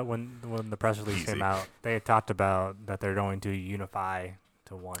talked about when the press release Easy. came out. They had talked about that they're going to unify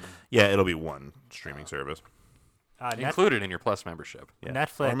to one. Yeah, it'll be one streaming service. Included in your Plus membership. Yeah.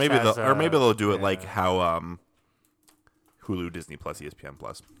 Netflix or maybe has, maybe they'll do it yeah. like how Hulu, Disney Plus, ESPN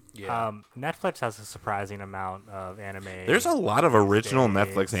Plus. Yeah. Netflix has a surprising amount of anime. There's a lot of original days.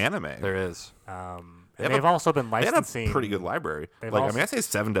 Netflix anime. There is. They have They've also been They had licensing. a pretty good library. They've Like, also- I say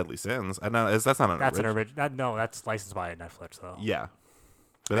Seven Deadly Sins. I know that's not an That's an original. original. No, that's licensed by Netflix though. Yeah.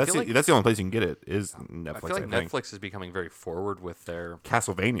 But I that's feel that's the only place you can get it is Netflix. I feel like think. Netflix is becoming very forward with their.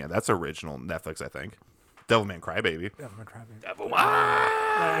 Castlevania, that's original Netflix, I think. Devilman Crybaby.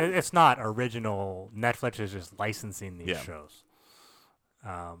 It's not original. Netflix is just licensing these Yeah. shows.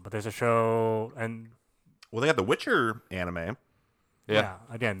 But there's a show, and Well, they got the Witcher anime. Yeah.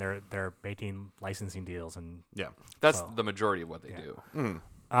 again, they're making licensing deals, and Yeah. That's So, the majority of what they do.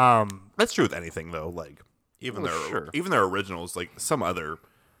 That's true with anything though. Like even Well, their sure. even their originals, like some other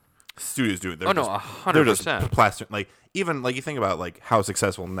studios do it. They're Oh, no, just, they're just 100%. plaster. Like even like you think about like how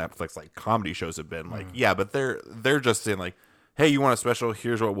successful Netflix like comedy shows have been. Like yeah, but they're just saying like, hey, you want a special?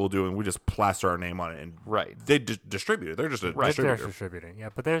 Here's what we'll do, and we just plaster our name on it and Right. They distribute it. They're just a they're distributor. distributing. Yeah,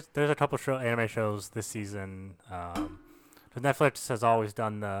 but there's a couple anime shows this season. 'Cause Netflix has always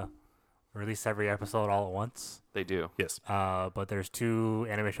done the release every episode all at once. They do. Yes. But there's two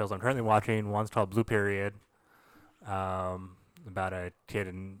anime shows I'm currently watching. One's called Blue Period, about a kid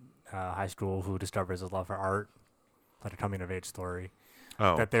in high school who discovers his love for art, like a coming of age story.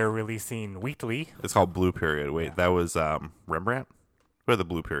 Oh, That they're releasing weekly. it's called Blue Period. Wait, that was Rembrandt. Who had the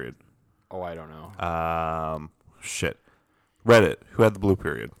Blue Period? Oh, I don't know. Shit. Reddit. Who had the Blue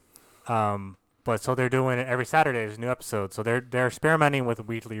Period? But so they're doing it every Saturday. There's a new episode. So they're experimenting with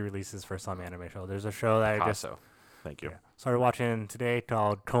weekly releases for some anime show. There's a show that I just Picasso. Thank you. yeah, started watching today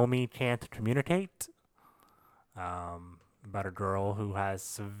called Komi Can't Communicate. About a girl who has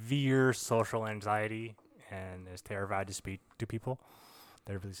severe social anxiety and is terrified to speak to people.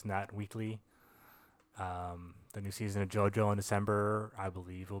 They're releasing that weekly. The new season of JoJo in December, I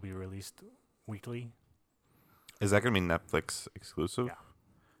believe, will be released weekly. Is that gonna be Netflix exclusive? Yeah.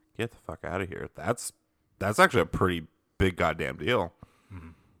 Get the fuck out of here. That's actually a pretty big goddamn deal.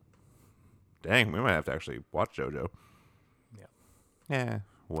 Mhm. Dang, we might have to actually watch JoJo. Yeah. Yeah,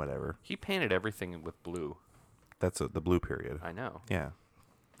 whatever. He painted everything with blue. That's the Blue Period. I know. Yeah,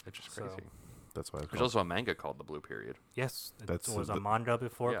 It's just So- crazy. that's what it's There's called. also a manga called The Blue Period. Yes, it That's was the- a manga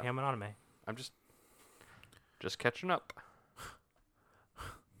before Yeah. it became an anime. I'm just catching up.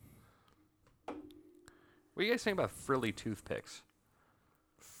 What do you guys think about frilly toothpicks?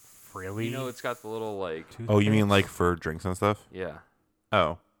 Really? You know, it's got the little like, Oh, you mean like for drinks and stuff? yeah.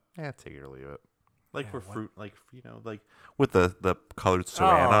 Oh, yeah, take it or leave it. Like Yeah, for what? fruit, like like with the colored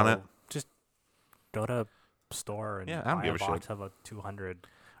saran on it. Just go to a store and Yeah, I don't buy give a a shit. box of a 200.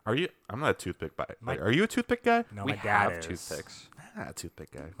 Are you? I'm not a toothpick guy. My- Are you a toothpick guy? No, We my dad have is. toothpicks. Not a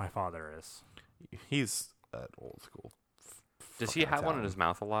toothpick guy. My father is. He's old school. Does he fucking have one in Italian. his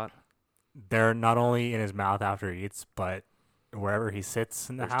mouth a lot? They're not only in his mouth after he eats, but wherever he sits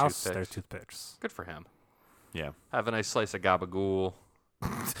in the There's house, toothpicks. there's toothpicks. Good for him. Yeah. Have a nice slice of gabagool.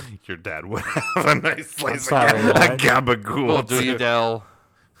 Your dad would have a nice slice sorry, of what? gabagool. Little Duyadel,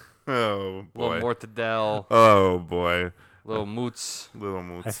 Oh little boy. mortadel, Oh boy. little moots. Little I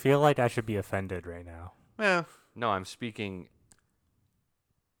moots. feel like I should be offended right now. Yeah. No, I'm speaking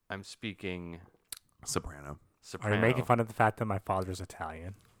Soprano. soprano. Are you making fun of the fact that my father's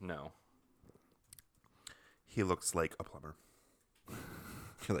Italian? No. He looks like a plumber.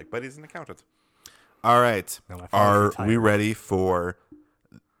 You're like, but he's an accountant. All right. No, my Are father's we Italian. ready for?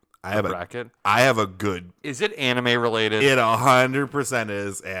 I have bracket. I have a good. Is it anime related? It 100%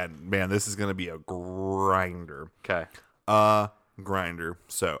 is, and man, this is gonna be a grinder. Okay. Grinder.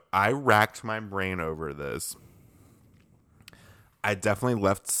 So I racked my brain over this. I definitely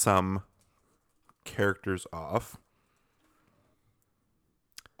left some characters off.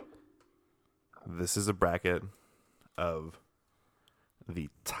 This is a bracket of the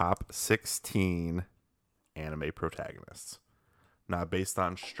top 16 anime protagonists. Not based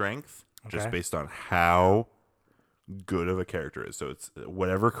on strength, just Okay. based on how good of a character is. So it's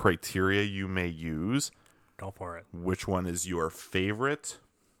whatever criteria you may use, Go for it. which one is your favorite.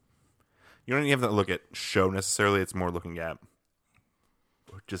 You don't even have to look at show necessarily. It's more looking at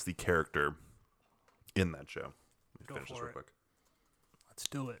just the character in that show. Let me Go finish this for real it. quick. Let's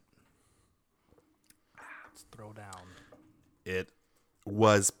do it. Let's throw down. It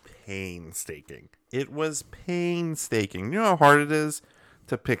was painstaking. It was painstaking. You know how hard it is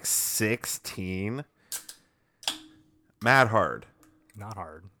to pick 16? Mad hard. Not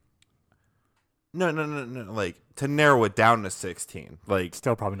hard. No. Like, to narrow it down to 16. Like,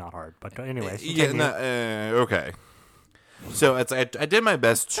 Still probably not hard. But anyways. yeah, continue. okay. So I did my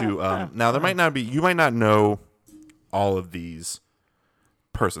best to. Now, there might not be. You might not know all of these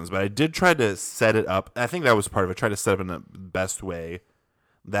persons, but I did try to set it up. I think that was part of it. Try to set up in the best way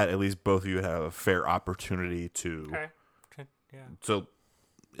that at least both of you have a fair opportunity to Okay. Yeah. so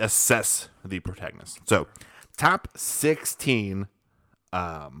assess the protagonist. So, top 16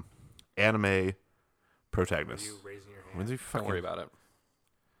 anime protagonists. You raising your hand? When's he Don't fucking- worry about it.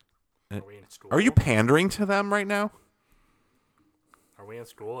 Are we in school? Are you pandering to them right now? Are we in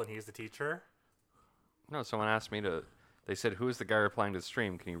school and he's the teacher? No, someone asked me to. They said, "Who is the guy replying to the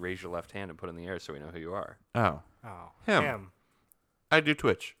stream? Can you raise your left hand and put it in the air so we know who you are?" Oh, Oh. Him. I do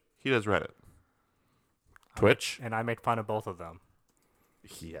Twitch. He does Reddit. Twitch? And I made fun of both of them.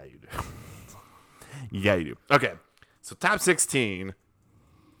 Yeah, you do. Yeah, you do. Okay, so top 16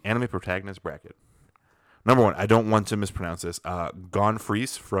 anime protagonist bracket. Number 1, I don't want to mispronounce this. Gon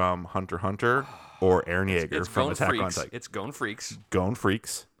Freeze from Hunter x Hunter or Eren Yeager It's from Gone Attack on Freaks. Titan. It's Gone Freaks. Gon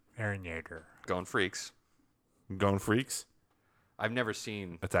Freaks. Aaron Yeager. Gone Freaks. Gon Freaks. I've never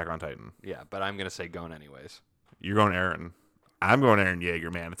seen. Attack on Titan. Yeah, but I'm gonna say Gone anyways. You're going Eren. I'm going Eren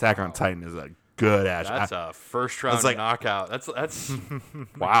Yeager, man. Attack on Titan is a good ass. That's a first round like- knockout. That's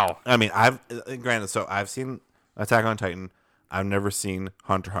wow. I mean, I've granted. So I've seen Attack on Titan. I've never seen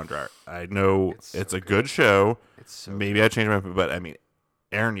Hunter x Hunter. I know it's so a good show. It's so Maybe I changed my, but I mean,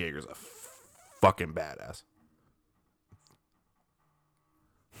 Eren Yeager's a fucking badass.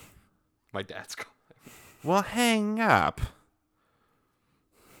 My dad's calling. Well, hang up.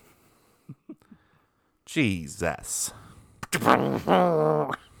 Jesus.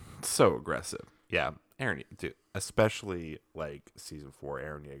 So aggressive. Yeah, Eren, dude, especially like season 4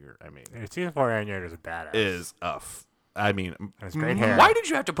 Eren Yeager. I mean, Season 4 Aaron Yeager is a badass. is I mean, Has great hair. Why did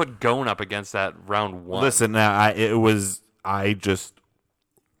you have to put Gone up against that round one? listen, now I just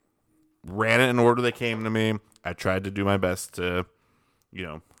ran it in order they came to me. I tried to do my best to,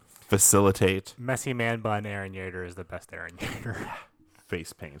 facilitate Messy Man Bun Aaron Yeager is the best Aaron Yeager.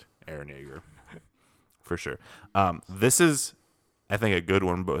 face paint Eren Yeager for sure. This is, I think, a good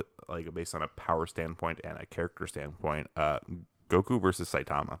one, but like based on a power standpoint and a character standpoint. Goku versus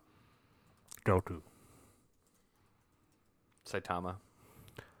Saitama. Goku. Saitama.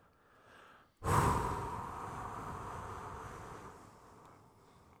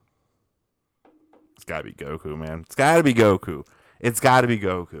 It's gotta be Goku, man. It's gotta be Goku. It's gotta be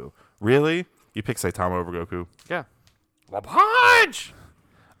Goku. Really? You pick Saitama over Goku? Yeah. Well, punch.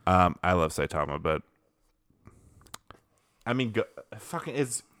 I love Saitama, but I mean, fucking,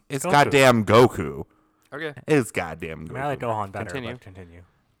 it's Goku. goddamn Goku. Okay. It's goddamn I mean, I like Goku. Gohan better, Continue. but continue.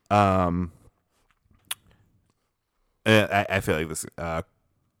 I feel like this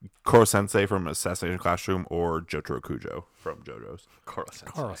Koro Sensei from Assassination Classroom or Jotaro Kujo from JoJo's. Koro Sensei.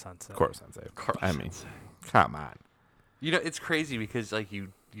 Koro Sensei. Koro Sensei. Koro I mean, Sensei. come on. You know, it's crazy because like you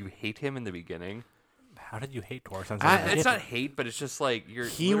hate him in the beginning. How did you hate Koro Sensei? It's not hate, but it's just like you're.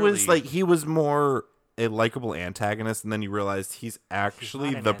 He was more a likable antagonist, and then you realized he's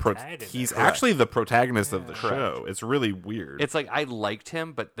actually not an the antagonist. he's Correct. actually the protagonist of the Correct. show. It's really weird. It's like I liked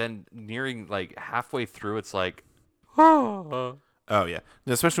him, but then nearing like halfway through, it's like, Oh yeah,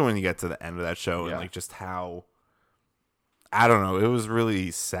 especially when you get to the end of that show and Yeah. like just how, I don't know, it was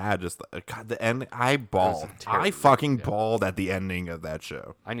really sad. Just God, the end, I bawled. terrible. I fucking Yeah. bawled at the ending of that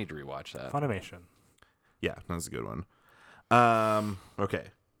show. I need to rewatch that. Funimation. Yeah, that's a good one. Okay,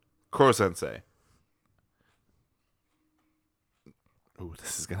 Koro Sensei. Ooh,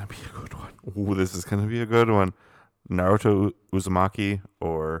 this is gonna be a good one. Ooh, this is gonna be a good one. Naruto Uzumaki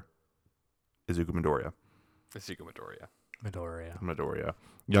or Izuku Midoriya? Izuku Midoriya. Midoriya.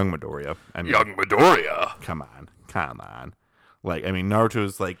 Young Midoriya. I mean, Midoriya. come on. Like, I mean,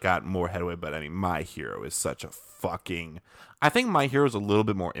 Naruto's like got more headway, but I mean, My Hero is such a fucking. I think My Hero is a little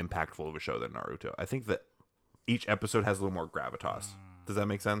bit more impactful of a show than Naruto. I think that each episode has a little more gravitas. Does that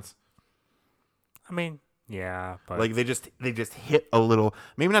make sense? I mean, yeah, but Like they just hit a little,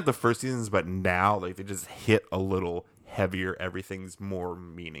 maybe not the first seasons, but now like they just hit a little heavier. Everything's more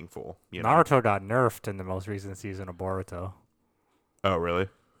meaningful. You know? Naruto got nerfed in the most recent season of Boruto. Oh really?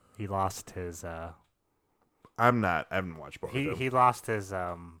 He lost his I haven't watched Boruto. he lost his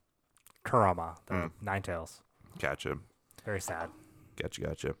Kurama, the Nine Tails. Gotcha. Very sad.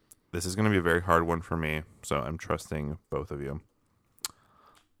 Gotcha. This is going to be a very hard one for me, so I'm trusting both of you.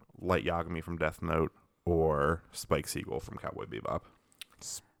 Light Yagami from Death Note or Spike Siegel from Cowboy Bebop?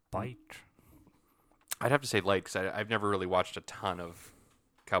 Spike. I'd have to say Light, because I've never really watched a ton of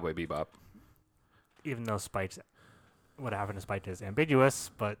Cowboy Bebop. Even though what happened to Spike is ambiguous,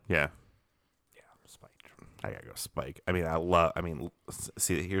 but Yeah. Spike. I gotta go Spike.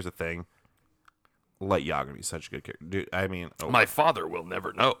 See, here's the thing. Light Yagami is such a good character. Dude, My father will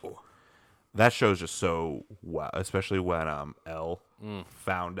never know. that show's just so well, especially when L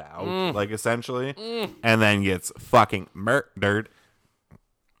found out, like essentially, and then gets fucking murdered.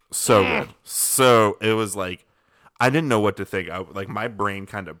 So good. So it was like I didn't know what to think. Like my brain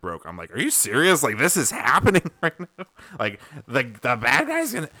kind of broke. I'm like, are you serious? Like this is happening right now? Like the bad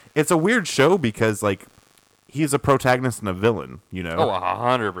guy's gonna. It's a weird show because like he's a protagonist and a villain. You know? Oh,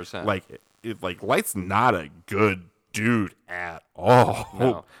 100%. Like Light's not a good dude at all.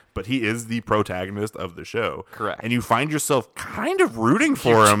 No. But he is the protagonist of the show. Correct. And you find yourself kind of rooting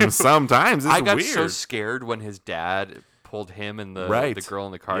for him sometimes. It's I got weird. so scared when his dad pulled him and the girl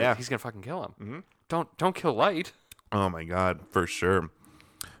in the car. Yeah. He's gonna fucking kill him. Don't kill Light. Oh my god, for sure.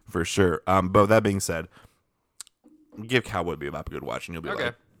 But that being said, give Cowboy Bebop a good watch and you'll be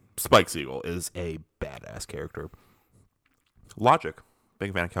like, Spike Siegel is a badass character. Logic.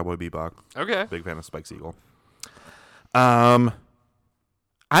 Big fan of Cowboy Bebop. Okay. Big fan of Spike Siegel.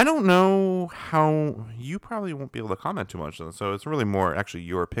 I don't know how you probably won't be able to comment too much, so it's really more actually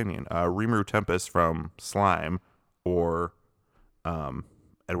your opinion. Rimuru Tempest from Slime or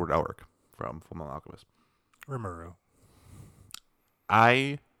Edward Elric from Fullmetal Alchemist. Rimuru.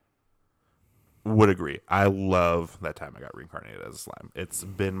 I would agree. I love that time I got reincarnated as a slime. It's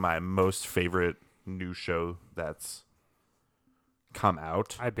been my most favorite new show that's come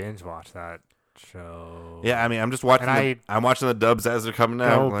out. I binge watched that show. Yeah, I'm just watching. I'm watching the dubs as they're coming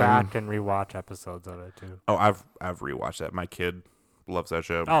out. Go back and rewatch episodes of it too. Oh, I've rewatched that. My kid loves that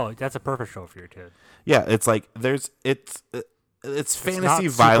show. Oh, that's a perfect show for your kid. Yeah, it's like it's fantasy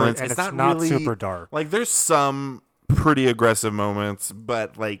violence. It's not not really super dark. Like there's some pretty aggressive moments,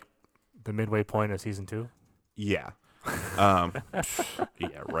 but like The midway point of season 2. yeah,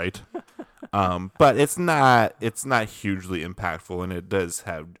 yeah, right. But it's not hugely impactful, and it does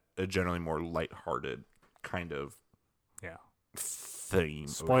have a generally more lighthearted kind of theme.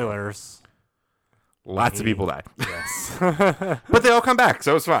 Spoilers. Lots of people die. Yes. But they all come back,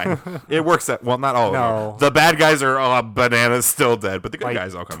 so it's fine. It works out. Well, not all of them. The bad guys are all bananas still dead, but the good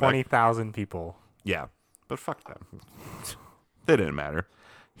guys all come back. 20,000 people. Yeah, but fuck them. They didn't matter.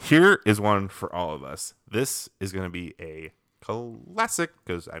 Here is one for all of us. This is going to be a classic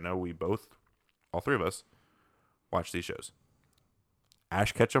because I know we both, all three of us, watch these shows.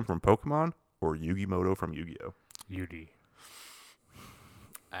 Ash Ketchum from Pokemon or Yugi Moto from Yu-Gi-Oh? UD.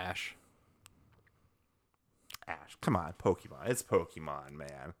 Ash. Come on, Pokemon. It's Pokemon,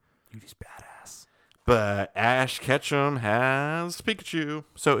 man. UD's badass. But Ash Ketchum has Pikachu.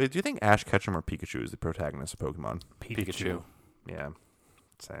 So do you think Ash Ketchum or Pikachu is the protagonist of Pokemon? Pikachu. Yeah,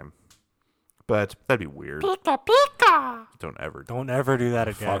 same. But that'd be weird. Pika. Don't ever do that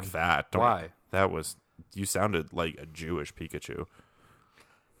again. Fuck that. Why? You sounded like a Jewish Pikachu.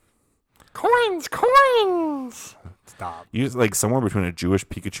 Coins. Stop. You was like somewhere between a Jewish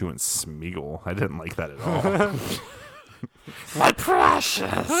Pikachu and Smeagol. I didn't like that at all. My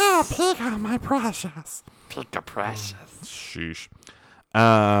precious. Ah, Pika, my precious. Pika precious. Sheesh.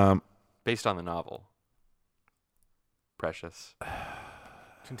 Based on the novel. Precious.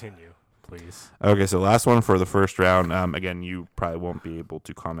 Continue, please. Okay, so last one for the first round. Again, you probably won't be able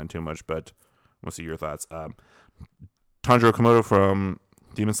to comment too much, but we'll see your thoughts. Tanjiro Komodo from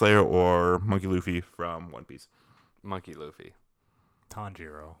Demon Slayer or Monkey Luffy from One Piece? Monkey Luffy.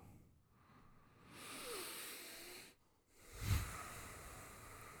 Tanjiro.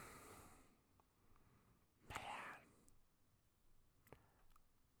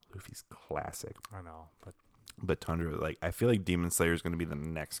 Luffy's classic. I know, But Tanjiro, like, I feel like Demon Slayer is going to be the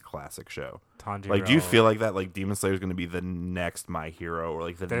next classic show. Tanjiro. Like, do you feel like that? Like, Demon Slayer is going to be the next My Hero, or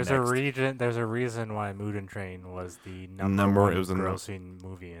like the There's next. There's a reason why Mugen Train was the number one it was the grossing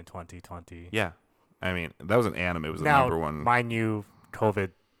movie in 2020. Yeah, I mean that was an anime. It was the Now, number one. mind you, COVID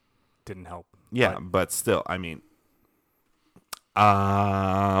didn't help. Yeah, but still, I mean,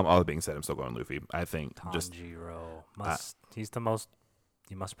 All that being said, I'm still going Luffy. I think just Tanjiro he's the most.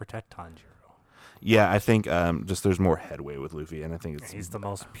 You must protect Tanjiro. yeah, I think just there's more headway with Luffy, and I think He's the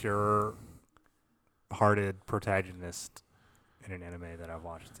most pure-hearted protagonist in an anime that I've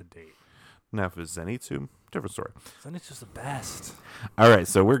watched to date. now for Zenitsu, different story. Then it's just the best. All right,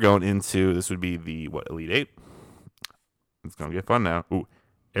 so we're going into this would be the Elite Eight. It's gonna get fun now. Ooh,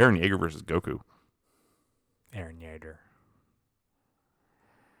 Eren Yeager versus Goku. Eren Yeager.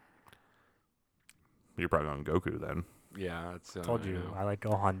 You're probably going Goku then. Yeah, it's. Told you, I like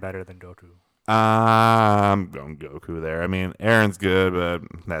Gohan better than Goku. I'm going Goku there. I mean, Eren's good, but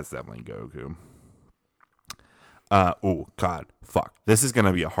that's definitely Goku. Oh God, fuck! This is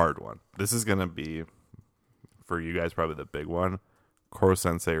gonna be a hard one. This is gonna be for you guys probably the big one. Koro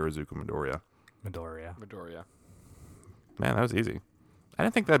Sensei or Izuku Midoriya. Midoriya. Man, that was easy. I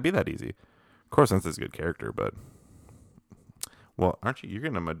didn't think that'd be that easy. Koro Sensei's a good character, but well, aren't you? You're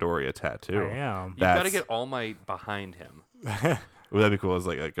getting a Midoriya tattoo. I am. You got to get All Might behind him. Would that be cool? As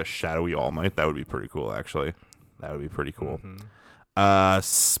like a shadowy All Might? That would be pretty cool, actually. That would be pretty cool. Mm-hmm.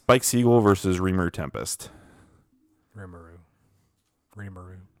 Spike Siegel versus Rimuru Tempest. Rimuru.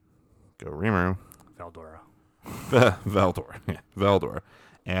 Go Rimuru. Veldora. Veldor. Yeah, Veldor.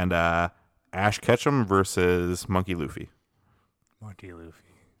 And Ash Ketchum versus Monkey Luffy. Monkey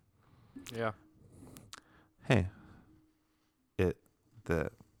Luffy. Yeah. Hey.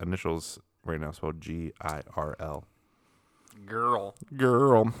 The initials right now spelled GIRL. Girl.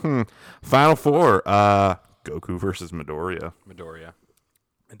 Final four. Goku versus Midoriya. Midoriya.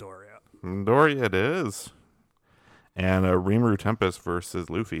 Midoriya it is. And Rimuru Tempest versus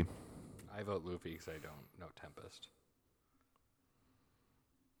Luffy. I vote Luffy because I don't know Tempest.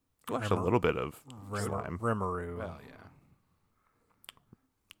 Watched a little bit of slime. Rimuru. Well, yeah.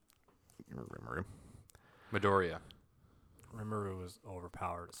 Rimuru. Midoriya. Rimuru is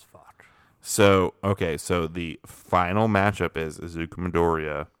overpowered as fuck. So, okay, so the final matchup is Izuku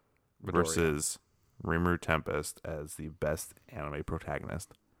Midoriya versus Rimuru Tempest as the best anime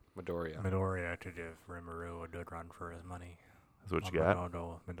protagonist. Midoriya to give Rimuru a good run for his money. That's what you got. I'm gonna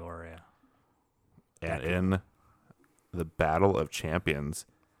go with Midoriya. And in the Battle of Champions,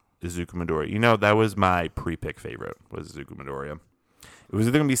 Izuku Midoriya. You know, that was my pre-pick favorite, was Izuku Midoriya. It was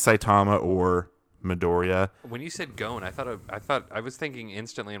either going to be Saitama or Midoriya. When you said Gon, I thought I was thinking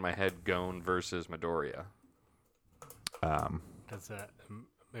instantly in my head Gon versus Midoriya. That's it.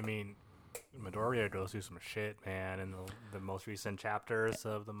 I mean, Midoriya goes through some shit, man, in the most recent chapters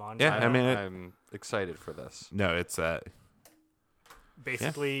of the manga. Yeah, I mean, I'm excited for this. No, it's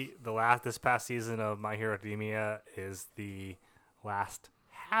basically this past season of My Hero Academia is the last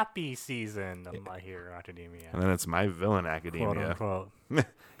happy season of My Hero Academia. and then it's My Villain Quote Academia. unquote.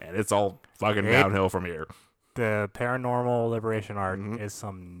 And it's all fucking downhill from here. The paranormal liberation arc is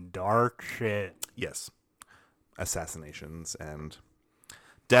some dark shit. Yes. Assassinations and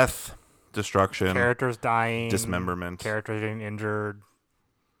death, destruction, Characters dying. dismemberment. Characters getting injured.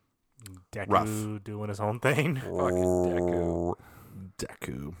 Deku Rough. doing his own thing. Fucking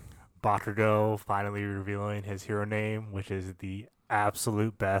Deku. Bakugo finally revealing his hero name, which is the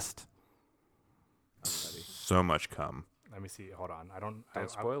absolute best. So much cum. Let me see. Hold on. Don't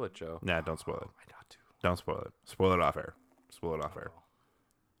spoil it, Joe. Nah, don't spoil it. I got to. Don't spoil it. Spoil it off air. Spoil it off air.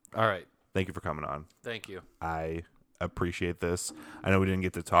 All right. Thank you for coming on. Thank you. I appreciate this. I know we didn't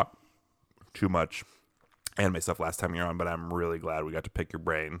get to talk too much anime stuff last time you're on, but I'm really glad we got to pick your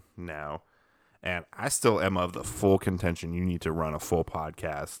brain now. And I still am of the full contention you need to run a full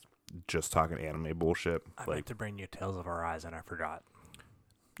podcast just talking anime bullshit. I meant to bring you Tales of Arise, and I forgot.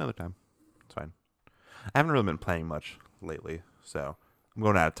 Another time. It's fine. I haven't really been playing much lately, so I'm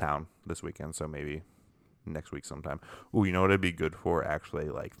going out of town this weekend, so maybe next week sometime. Ooh, you know what it'd be good for? Actually,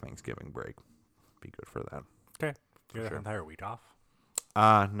 like Thanksgiving break. Be good for that. Okay. You have sure. an entire week off?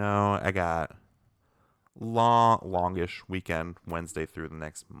 No, I got longish weekend, Wednesday through the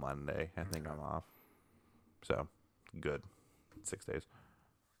next Monday. I think I'm off. So, good. 6 days.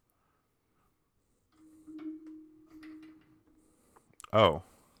 Oh,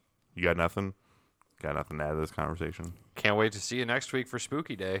 you got nothing? Got nothing to add to this conversation? Can't wait to see you next week for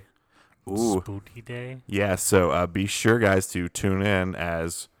Spooky Day. Ooh. Spooky Day? Yeah, so be sure, guys, to tune in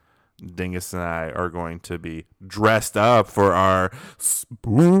as Dingus and I are going to be dressed up for our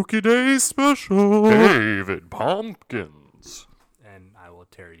Spooky Day special. David Pumpkins. And I will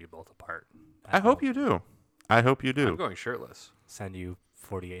tear you both apart. I hope you do. I hope you do. I'm going shirtless. Send you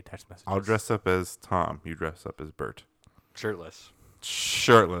 48 text messages. I'll dress up as Tom. You dress up as Bert. Shirtless.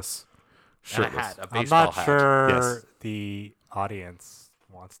 Shirtless. And a hat. A I'm baseball not hat. sure Yes. the audience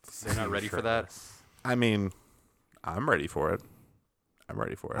wants to see They're not you ready for that? shirtless. I mean, I'm ready for it. I'm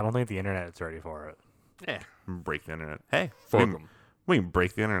ready for it. I don't think the internet is ready for it. Yeah. Break the internet. Hey, Fuck we, 'em. we can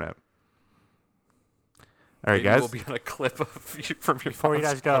break the internet. All right, Maybe guys. we'll be on a clip of you from your Before you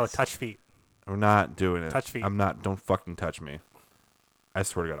mom's guys go, house. touch feet. I'm not doing it. Touch feet. I'm not. Don't fucking touch me. I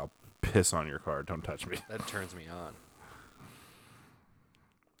swear to God, I'll piss on your car. Don't touch me. That turns me on.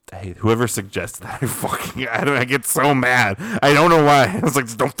 Hey, whoever suggests that, I get so mad. I don't know why. I was like,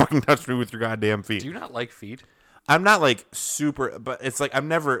 just don't fucking touch me with your goddamn feet. Do you not like feet? I'm not like super, but it's like I'm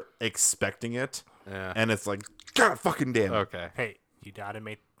never expecting it, Yeah. and it's like, God fucking damn. Okay. Hey, you gotta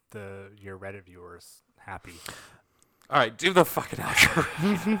make your Reddit viewers happy. All right. Do the fucking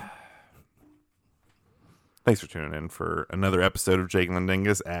outro. Thanks for tuning in for another episode of Jake and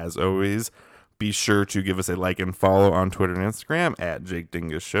Dingus. As always, be sure to give us a like and follow on Twitter and Instagram at Jake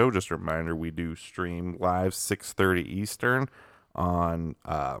Dingus Show. Just a reminder, we do stream live 6:30 Eastern on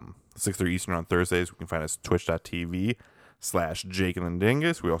 6:30 Eastern on Thursdays. You can find us twitch.tv/Jake and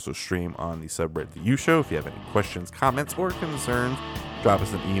Dingus. We also stream on the subreddit The U Show. If you have any questions, comments, or concerns, drop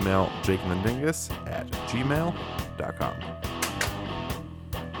us an email, jakeandthedingus@gmail.com.